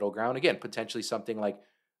there's a middle ground. Again, potentially something like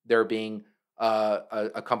there being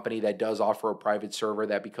a company that does offer a private server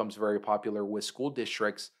that becomes very popular with school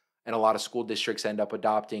districts, and a lot of school districts end up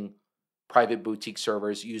adopting private boutique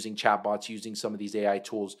servers using chatbots, using some of these AI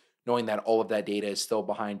tools, knowing that all of that data is still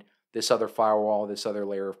behind this other firewall, this other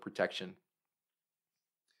layer of protection.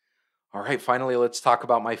 All right, finally, let's talk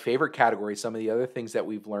about my favorite category, some of the other things that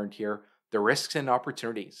we've learned here, the risks and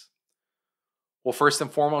opportunities. Well, first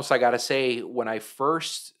and foremost, I got to say, when I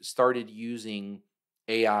first started using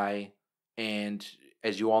AI, and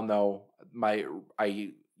as you all know, it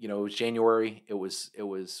was January, it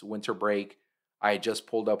was winter break. I had just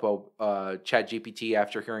pulled up a Chat GPT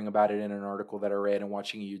after hearing about it in an article that I read and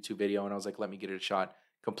watching a YouTube video, and I was like, let me get it a shot.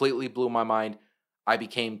 Completely blew my mind. I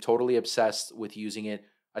became totally obsessed with using it.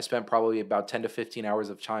 I spent probably about 10 to 15 hours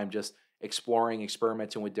of time just exploring,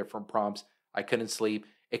 experimenting with different prompts. I couldn't sleep.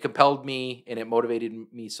 It compelled me and it motivated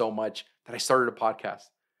me so much that I started a podcast.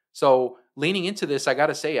 So leaning into this, I got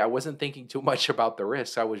to say, I wasn't thinking too much about the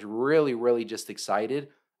risks. I was really, really just excited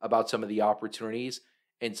about some of the opportunities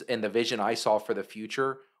and the vision I saw for the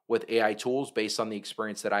future with AI tools based on the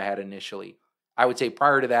experience that I had initially. I would say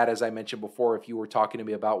prior to that, as I mentioned before, if you were talking to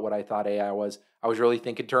me about what I thought AI was, I was really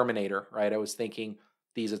thinking Terminator, right? I was thinking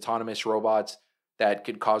these autonomous robots that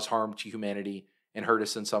could cause harm to humanity and hurt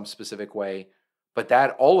us in some specific way. But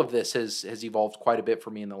that all of this has evolved quite a bit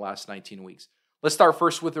for me in the last 19 weeks. Let's start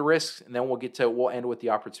first with the risks, and then we'll end with the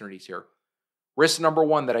opportunities here. Risk number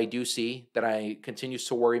one that I do see that I continues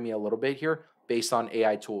to worry me a little bit here based on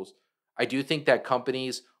AI tools. I do think that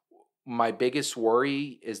companies, my biggest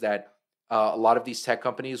worry is that a lot of these tech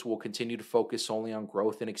companies will continue to focus only on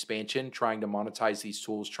growth and expansion, trying to monetize these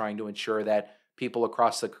tools, trying to ensure that people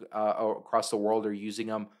across the world are using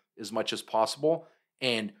them as much as possible,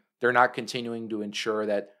 and they're not continuing to ensure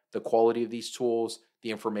that the quality of these tools,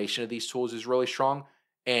 the information of these tools is really strong,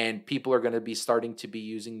 and people are going to be starting to be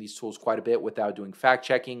using these tools quite a bit without doing fact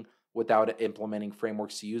checking, without implementing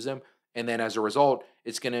frameworks to use them. And then as a result,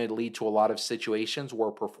 it's going to lead to a lot of situations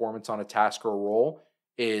where performance on a task or a role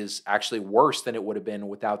is actually worse than it would have been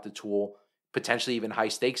without the tool. Potentially even high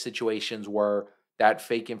stakes situations where that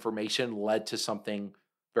fake information led to something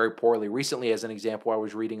very poorly. Recently, as an example, I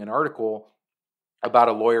was reading an article about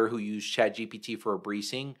a lawyer who used ChatGPT for a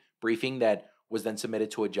briefing that was then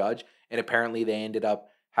submitted to a judge, and apparently they ended up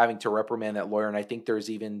having to reprimand that lawyer. And I think there's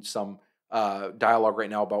even some dialogue right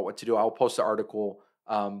now about what to do. I'll post the article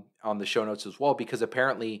on the show notes as well, because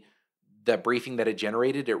apparently the briefing that it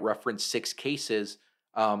generated, it referenced 6 cases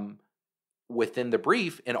um, within the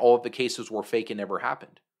brief, and all of the cases were fake and never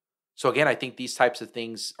happened. So again, I think these types of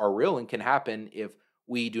things are real and can happen if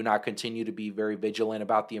we do not continue to be very vigilant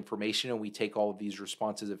about the information and we take all of these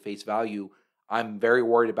responses at face value. I'm very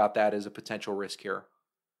worried about that as a potential risk here.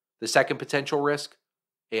 The second potential risk,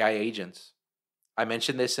 AI agents. I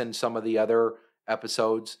mentioned this in some of the other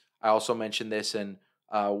episodes. I also mentioned this in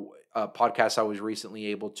a podcast I was recently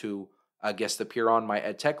able to guest appear on, my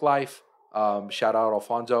EdTech Life. Shout out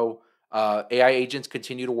Alfonso. AI agents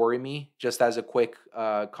continue to worry me. Just as a quick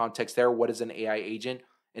context there, what is an AI agent?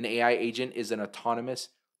 An AI agent is an autonomous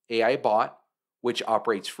AI bot which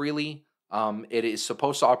operates freely. It is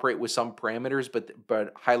supposed to operate with some parameters,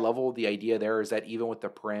 but high level, the idea there is that even with the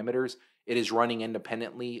parameters, it is running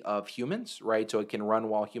independently of humans, right? So it can run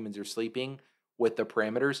while humans are sleeping with the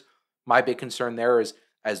parameters. My big concern there is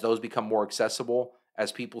as those become more accessible,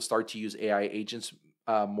 as people start to use AI agents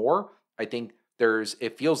more, I think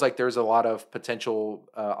it feels like there's a lot of potential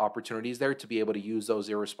opportunities there to be able to use those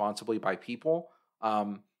irresponsibly by people.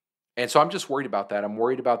 And so I'm just worried about that. I'm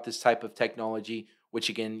worried about this type of technology, which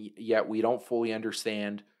again, yet we don't fully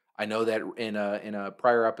understand. I know that in a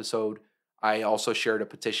prior episode, I also shared a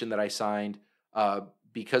petition that I signed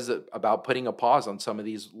about putting a pause on some of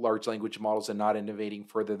these large language models and not innovating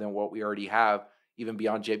further than what we already have, even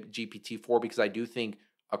beyond GPT-4, because I do think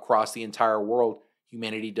across the entire world,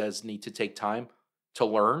 humanity does need to take time to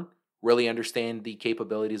learn, really understand the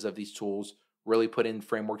capabilities of these tools, really put in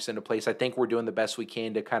frameworks into place. I think we're doing the best we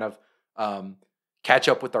can to kind of um, catch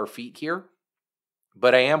up with our feet here.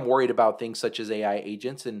 But I am worried about things such as AI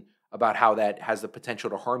agents and about how that has the potential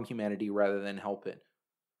to harm humanity rather than help it.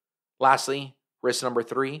 Lastly, risk number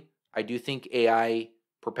three, I do think AI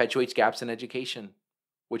perpetuates gaps in education,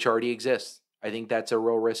 which already exists. I think that's a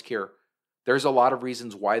real risk here. There's a lot of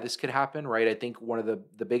reasons why this could happen, right? I think one of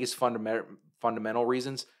the biggest fundamental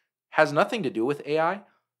reasons has nothing to do with AI,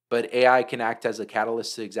 but AI can act as a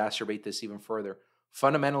catalyst to exacerbate this even further.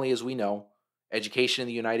 Fundamentally, as we know, education in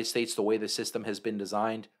the United States, the way the system has been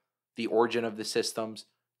designed, the origin of the systems,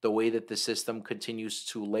 the way that the system continues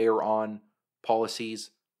to layer on policies,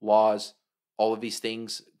 laws, all of these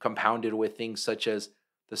things compounded with things such as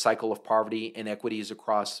the cycle of poverty, inequities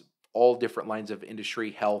across all different lines of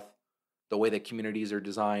industry, health, the way that communities are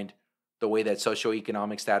designed, the way that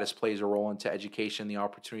socioeconomic status plays a role into education, the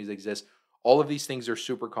opportunities that exist. All of these things are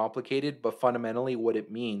super complicated, but fundamentally, what it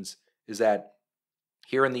means is that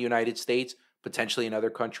here in the United States, potentially in other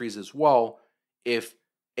countries as well, if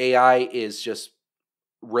AI is just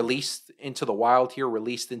released into the wild here,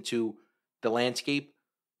 released into the landscape,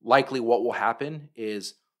 likely what will happen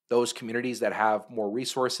is those communities that have more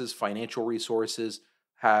resources, financial resources,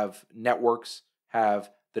 have networks, have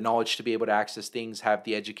the knowledge to be able to access things, have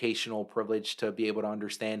the educational privilege to be able to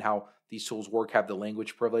understand how these tools work, have the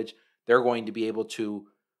language privilege, they're going to be able to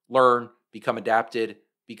learn, become adapted,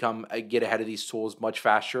 get ahead of these tools much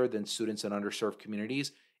faster than students in underserved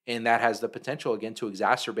communities. And that has the potential again to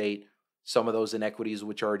exacerbate some of those inequities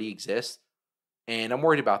which already exist. And I'm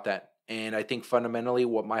worried about that. And I think fundamentally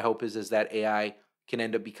what my hope is that AI can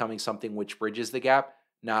end up becoming something which bridges the gap,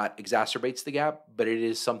 not exacerbates the gap, but it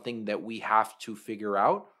is something that we have to figure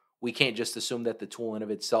out. We can't just assume that the tool in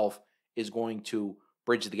of itself is going to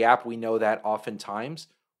bridge the gap. We know that oftentimes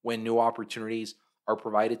when new opportunities are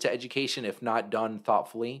provided to education, if not done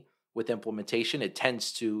thoughtfully with implementation, it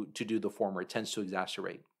tends to do the former. It tends to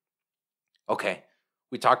exacerbate. Okay,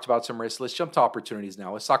 we talked about some risks. Let's jump to opportunities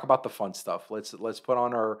now. Let's talk about the fun stuff. Let's put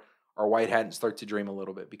on our white hat and start to dream a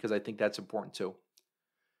little bit because I think that's important too.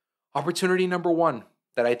 Opportunity number one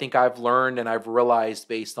that I think I've learned and I've realized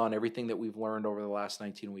based on everything that we've learned over the last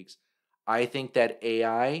 19 weeks. I think that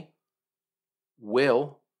AI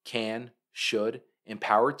will, can, should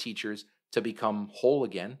empower teachers to become whole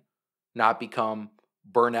again, not become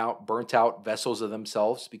burnt out vessels of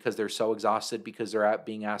themselves because they're so exhausted because they're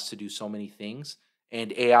being asked to do so many things.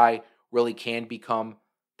 And AI really can become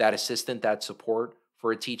that assistant, that support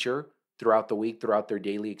for a teacher throughout the week, throughout their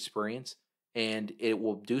daily experience. And it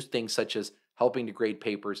will do things such as helping to grade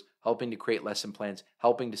papers, helping to create lesson plans,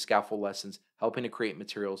 helping to scaffold lessons, helping to create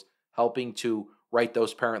materials, helping to write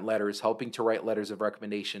those parent letters, helping to write letters of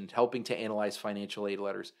recommendation, helping to analyze financial aid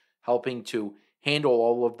letters, helping to handle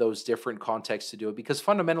all of those different contexts to do it. Because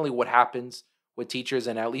fundamentally, what happens with teachers,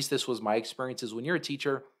 and at least this was my experience, is when you're a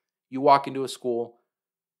teacher, you walk into a school,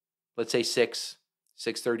 let's say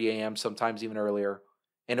 6:30 a.m., sometimes even earlier,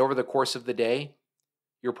 and over the course of the day,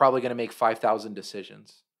 you're probably going to make 5,000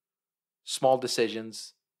 decisions. Small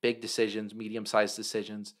decisions, big decisions, medium-sized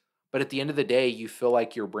decisions. But at the end of the day, you feel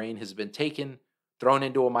like your brain has been taken, thrown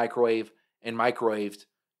into a microwave, and microwaved,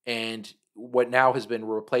 and what now has been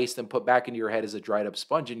replaced and put back into your head is a dried up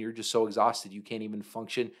sponge, and you're just so exhausted you can't even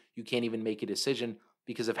function, you can't even make a decision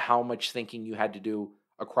because of how much thinking you had to do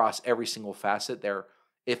across every single facet there.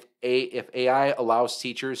 If AI allows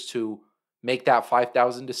teachers to make that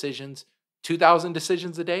 5,000 decisions, 2,000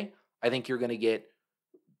 decisions a day, I think you're going to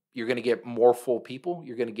get more full people.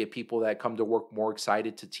 You're going to get people that come to work more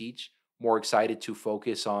excited to teach, more excited to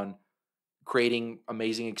focus on creating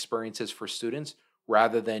amazing experiences for students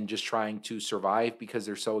rather than just trying to survive because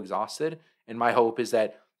they're so exhausted. And my hope is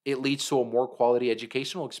that it leads to a more quality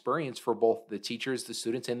educational experience for both the teachers, the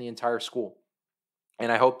students, and the entire school.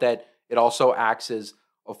 And I hope that it also acts as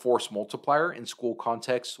a force multiplier in school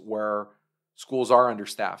contexts where schools are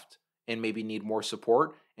understaffed and maybe need more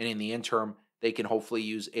support. And in the interim, they can hopefully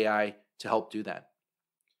use AI to help do that.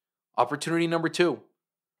 Opportunity number two,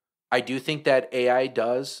 I do think that AI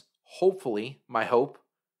does, hopefully, my hope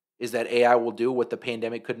is that AI will do what the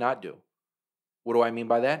pandemic could not do. What do I mean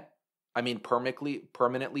by that? I mean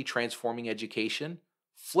permanently transforming education,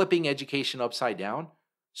 flipping education upside down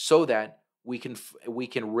so that we can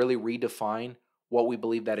really redefine what we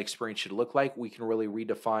believe that experience should look like. We can really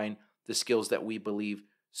redefine the skills that we believe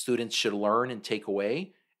students should learn and take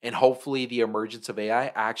away. And hopefully the emergence of AI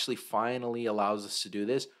actually finally allows us to do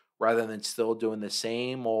this rather than still doing the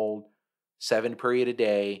same old 7 period a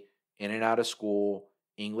day in and out of school,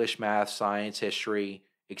 English, math, science, history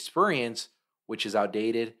experience, which is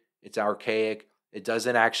outdated. It's archaic. It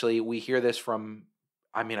doesn't actually, we hear this from,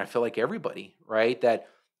 I mean, I feel like everybody, right? That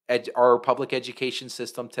our public education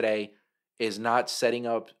system today is not setting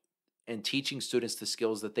up and teaching students the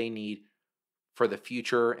skills that they need for the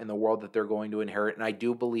future and the world that they're going to inherit. And I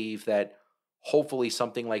do believe that hopefully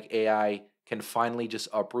something like AI can finally just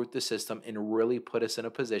uproot the system and really put us in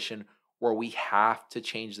a position where we have to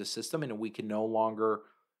change the system and we can no longer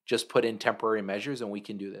just put in temporary measures and we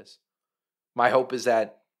can do this. My hope is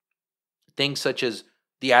that things such as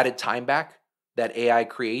the added time back that AI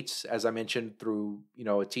creates, as I mentioned, through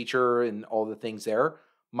a teacher and all the things there.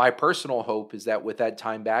 My personal hope is that with that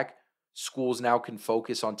time back, schools now can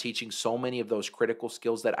focus on teaching so many of those critical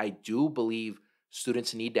skills that I do believe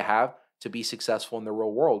students need to have to be successful in the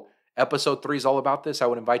real world. Episode 3 is all about this. I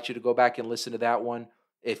would invite you to go back and listen to that one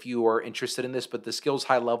if you are interested in this. But the skills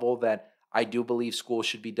high level that I do believe schools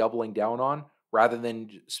should be doubling down on rather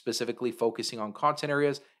than specifically focusing on content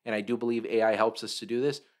areas. And I do believe AI helps us to do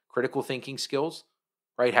this. Critical thinking skills,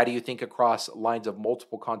 right? How do you think across lines of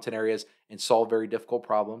multiple content areas and solve very difficult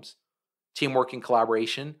problems? Teamwork and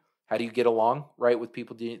collaboration. How do you get along, right, with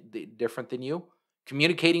people different than you?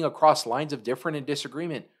 Communicating across lines of different and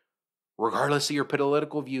disagreement, regardless of your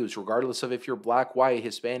political views, regardless of if you're black, white,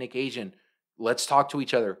 Hispanic, Asian. Let's talk to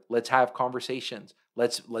each other. Let's have conversations.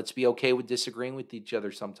 Let's be okay with disagreeing with each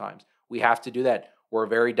other sometimes. We have to do that. We're a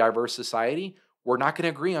very diverse society. We're not going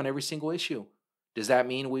to agree on every single issue. Does that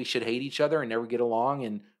mean we should hate each other and never get along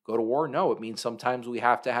and go to war? No, it means sometimes we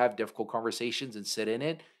have to have difficult conversations and sit in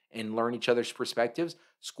it and learn each other's perspectives,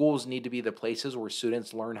 schools need to be the places where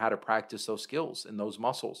students learn how to practice those skills and those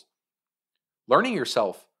muscles. Learning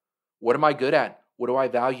yourself. What am I good at? What do I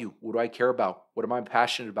value? What do I care about? What am I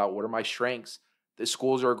passionate about? What are my strengths? The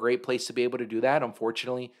schools are a great place to be able to do that.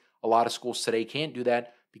 Unfortunately, a lot of schools today can't do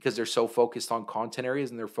that because they're so focused on content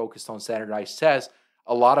areas and they're focused on standardized tests.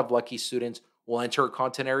 A lot of lucky students will enter a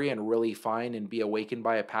content area and really find and be awakened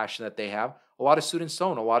by a passion that they have. A lot of students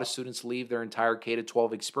don't. A lot of students leave their entire K to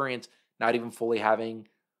 12 experience not even fully having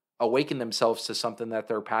awakened themselves to something that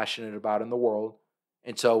they're passionate about in the world.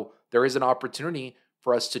 And so there is an opportunity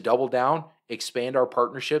for us to double down, expand our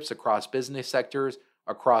partnerships across business sectors,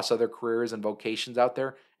 across other careers and vocations out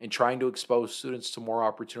there, and trying to expose students to more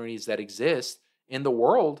opportunities that exist in the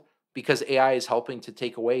world because AI is helping to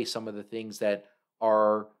take away some of the things that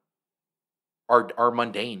are are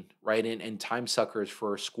mundane, right? And time suckers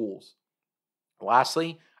for schools.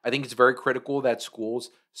 Lastly, I think it's very critical that schools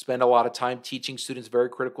spend a lot of time teaching students very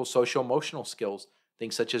critical social emotional skills,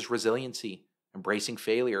 things such as resiliency, embracing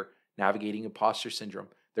failure, navigating imposter syndrome.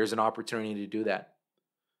 There's an opportunity to do that.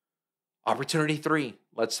 Opportunity three,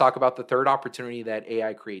 let's talk about the third opportunity that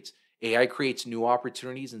AI creates. AI creates new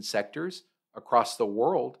opportunities and sectors across the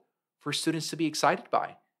world for students to be excited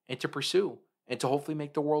by and to pursue and to hopefully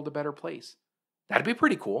make the world a better place. That'd be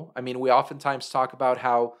pretty cool. I mean, we oftentimes talk about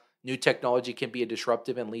how new technology can be a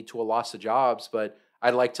disruptive and lead to a loss of jobs, but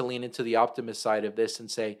I'd like to lean into the optimist side of this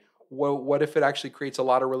and say, well, what if it actually creates a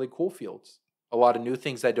lot of really cool fields, a lot of new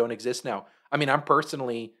things that don't exist now? I mean, I'm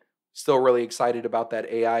personally still really excited about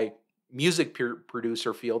that AI music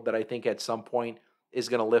producer field that I think at some point is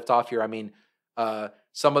going to lift off here. I mean,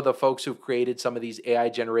 some of the folks who've created some of these AI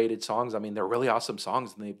generated songs, I mean, they're really awesome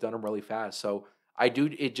songs and they've done them really fast. So I do,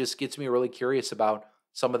 it just gets me really curious about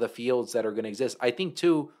some of the fields that are going to exist. I think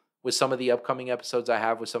too, with some of the upcoming episodes I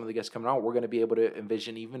have with some of the guests coming on, we're going to be able to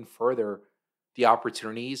envision even further the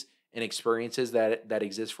opportunities and experiences that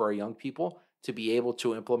exist for our young people to be able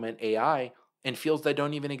to implement AI in fields that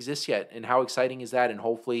don't even exist yet. And how exciting is that? And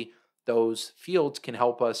hopefully those fields can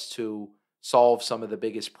help us to solve some of the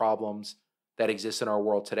biggest problems that exist in our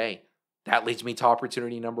world today. That leads me to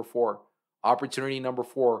opportunity number four. Opportunity number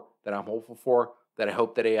four that I'm hopeful for, that I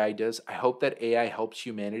hope that AI does. I hope that AI helps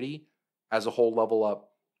humanity as a whole level up.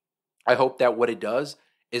 I hope that what it does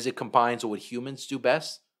is it combines what humans do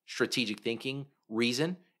best, strategic thinking,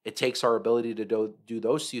 reason. It takes our ability to do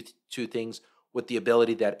those two things with the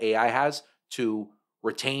ability that AI has to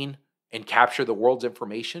retain and capture the world's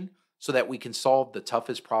information so that we can solve the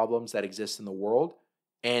toughest problems that exist in the world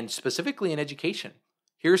and specifically in education.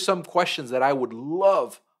 Here's some questions that I would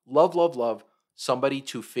love somebody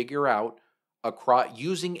to figure out across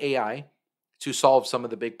using AI to solve some of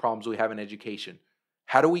the big problems we have in education.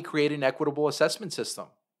 How do we create an equitable assessment system?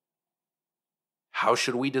 How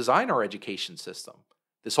should we design our education system?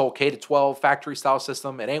 This whole K to 12 factory style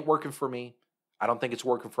system, it ain't working for me. I don't think it's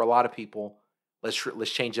working for a lot of people.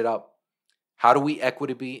 Let's change it up. How do we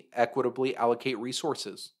equitably allocate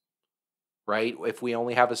resources? Right? If we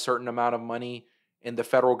only have a certain amount of money in the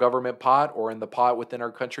federal government pot or in the pot within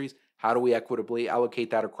our countries, how do we equitably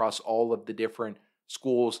allocate that across all of the different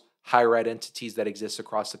schools, higher ed entities that exist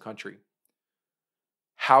across the country?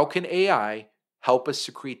 How can AI help us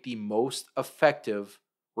to create the most effective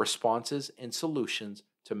responses and solutions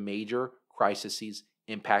to major crises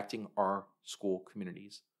impacting our school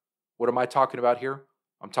communities? What am I talking about here?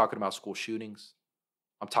 I'm talking about school shootings.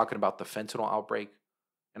 I'm talking about the fentanyl outbreak.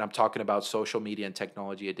 And I'm talking about social media and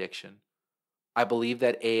technology addiction. I believe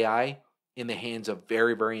that AI, in the hands of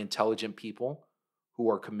very intelligent people who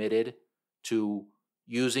are committed to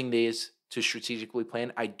using these to strategically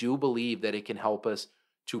plan, I do believe that it can help us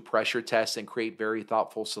to pressure test and create very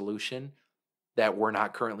thoughtful solution that we're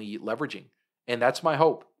not currently leveraging. And that's my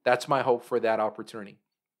hope. That's my hope for that opportunity.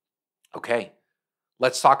 Okay,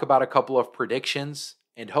 let's talk about a couple of predictions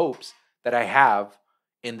and hopes that I have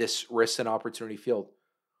in this risk and opportunity field.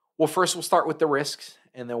 Well, first we'll start with the risks,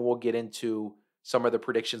 and then we'll get into some of the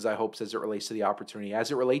predictions I hope as it relates to the opportunity.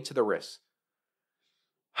 As it relates to the risks,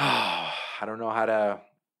 I don't know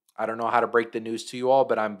how to break the news to you all,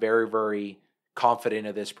 but I'm very confident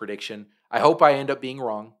of this prediction. I hope I end up being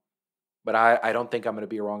wrong, but I don't think I'm going to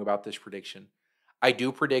be wrong about this prediction. I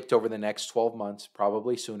do predict over the next 12 months,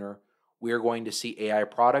 probably sooner, we are going to see AI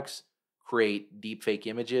products create deepfake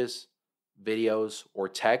images, videos, or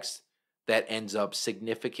text that ends up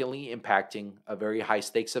significantly impacting a very high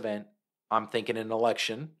stakes event. I'm thinking an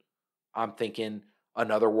election. I'm thinking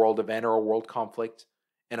another world event or a world conflict.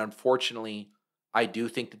 And unfortunately, I do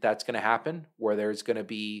think that that's going to happen where there's going to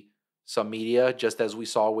be some media, just as we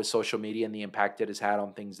saw with social media and the impact it has had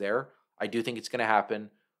on things there. I do think it's going to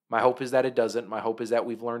happen. My hope is that it doesn't. My hope is that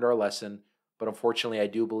we've learned our lesson. But unfortunately, I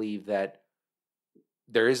do believe that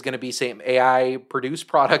there is going to be some AI produced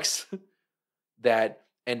products that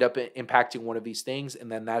end up impacting one of these things.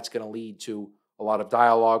 And then that's going to lead to a lot of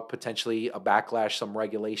dialogue, potentially a backlash, some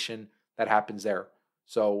regulation that happens there.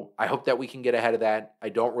 So I hope that we can get ahead of that. I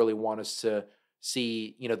don't really want us to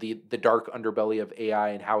see, the dark underbelly of AI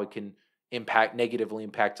and how it can negatively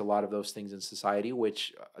impact a lot of those things in society,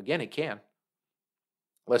 which again, it can.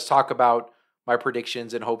 Let's talk about my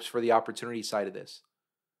predictions and hopes for the opportunity side of this.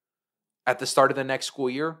 At the start of the next school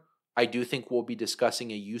year, I do think we'll be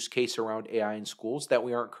discussing a use case around AI in schools that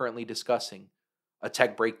we aren't currently discussing, a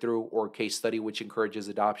tech breakthrough or case study which encourages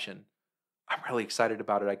adoption. I'm really excited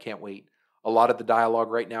about it. I can't wait. A lot of the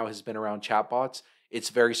dialogue right now has been around chatbots.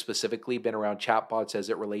 It's very specifically been around chatbots as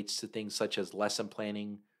it relates to things such as lesson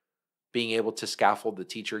planning, being able to scaffold the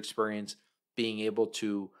teacher experience, being able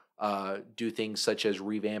to do things such as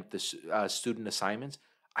revamp the student assignments.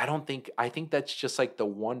 I think that's just like the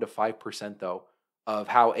 1 to 5% though of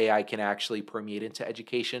how AI can actually permeate into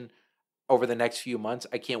education over the next few months.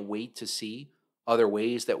 I can't wait to see other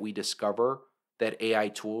ways that we discover that AI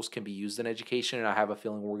tools can be used in education, and I have a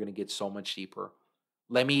feeling we're going to get so much deeper.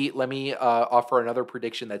 Let me offer another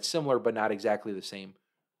prediction that's similar but not exactly the same.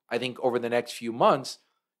 I think over the next few months,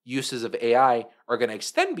 uses of AI are going to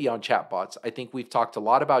extend beyond chatbots. I think we've talked a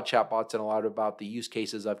lot about chatbots and a lot about the use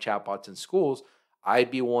cases of chatbots in schools. I'd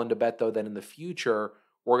be willing to bet though that in the future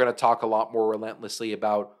we're going to talk a lot more relentlessly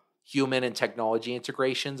about human and technology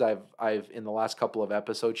integrations. I've in the last couple of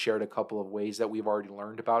episodes shared a couple of ways that we've already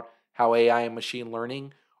learned about how AI and machine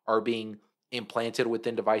learning are being implanted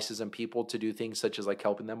within devices and people to do things such as like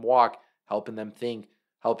helping them walk, helping them think,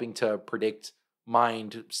 helping to predict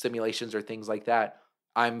mind stimulations or things like that.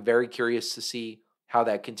 I'm very curious to see how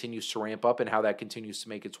that continues to ramp up and how that continues to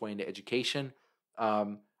make its way into education.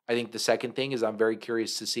 I think the second thing is I'm very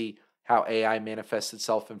curious to see how AI manifests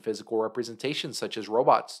itself in physical representations such as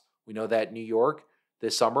robots. We know that New York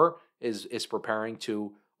this summer is preparing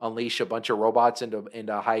to unleash a bunch of robots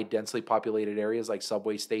into high densely populated areas like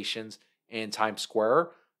subway stations and Times Square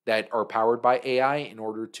that are powered by AI in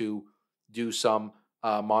order to do some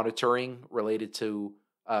monitoring related to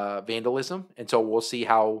vandalism. And so we'll see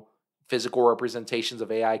how physical representations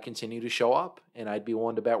of AI continue to show up. And I'd be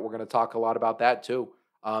willing to bet we're going to talk a lot about that too.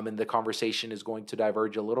 And the conversation is going to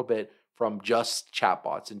diverge a little bit from just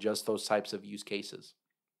chatbots and just those types of use cases.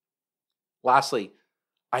 Lastly,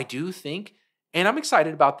 I do think, and I'm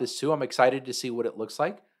excited about this too, I'm excited to see what it looks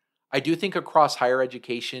like. I do think across higher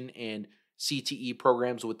education and CTE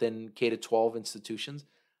programs within K to 12 institutions,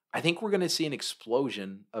 I think we're going to see an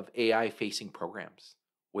explosion of AI facing programs,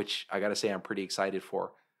 which I got to say I'm pretty excited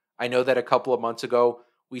for. I know that a couple of months ago,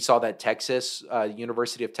 we saw that Texas,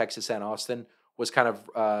 University of Texas at Austin, was kind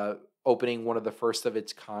of opening one of the first of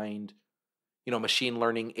its kind, machine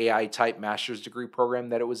learning AI type master's degree program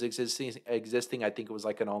that it was existing. I think it was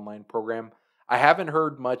like an online program. I haven't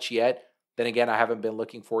heard much yet. Then again, I haven't been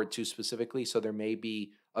looking for it too specifically, so there may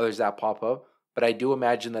be others that pop up. But I do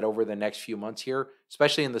imagine that over the next few months here,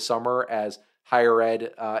 especially in the summer, as higher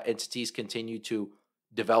ed entities continue to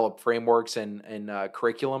develop frameworks and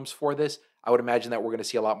curriculums for this, I would imagine that we're going to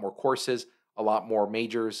see a lot more courses, a lot more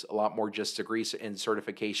majors, a lot more just degrees and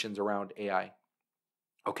certifications around AI.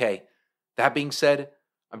 Okay, that being said,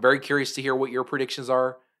 I'm very curious to hear what your predictions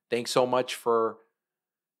are. Thanks so much for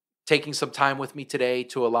taking some time with me today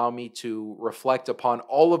to allow me to reflect upon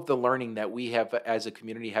all of the learning that we have as a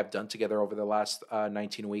community have done together over the last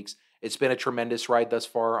 19 weeks. It's been a tremendous ride thus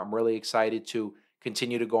far. I'm really excited to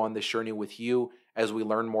continue to go on this journey with you as we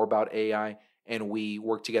learn more about AI and we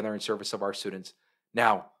work together in service of our students.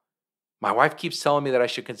 Now, my wife keeps telling me that I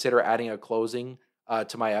should consider adding a closing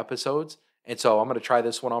to my episodes. And so I'm going to try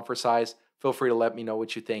this one on for size. Feel free to let me know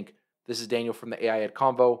what you think. This is Daniel from the AI Ed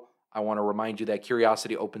Convo. I want to remind you that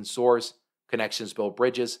curiosity opens doors, connections build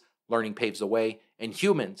bridges, learning paves the way, and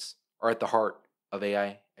humans are at the heart of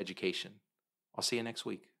AI education. I'll see you next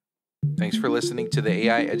week. Thanks for listening to the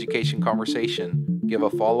AI Education Conversation. Give a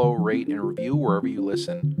follow, rate, and review wherever you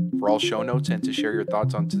listen. For all show notes and to share your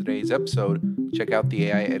thoughts on today's episode, check out the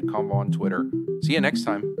AI Ed Convo on Twitter. See you next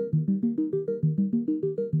time.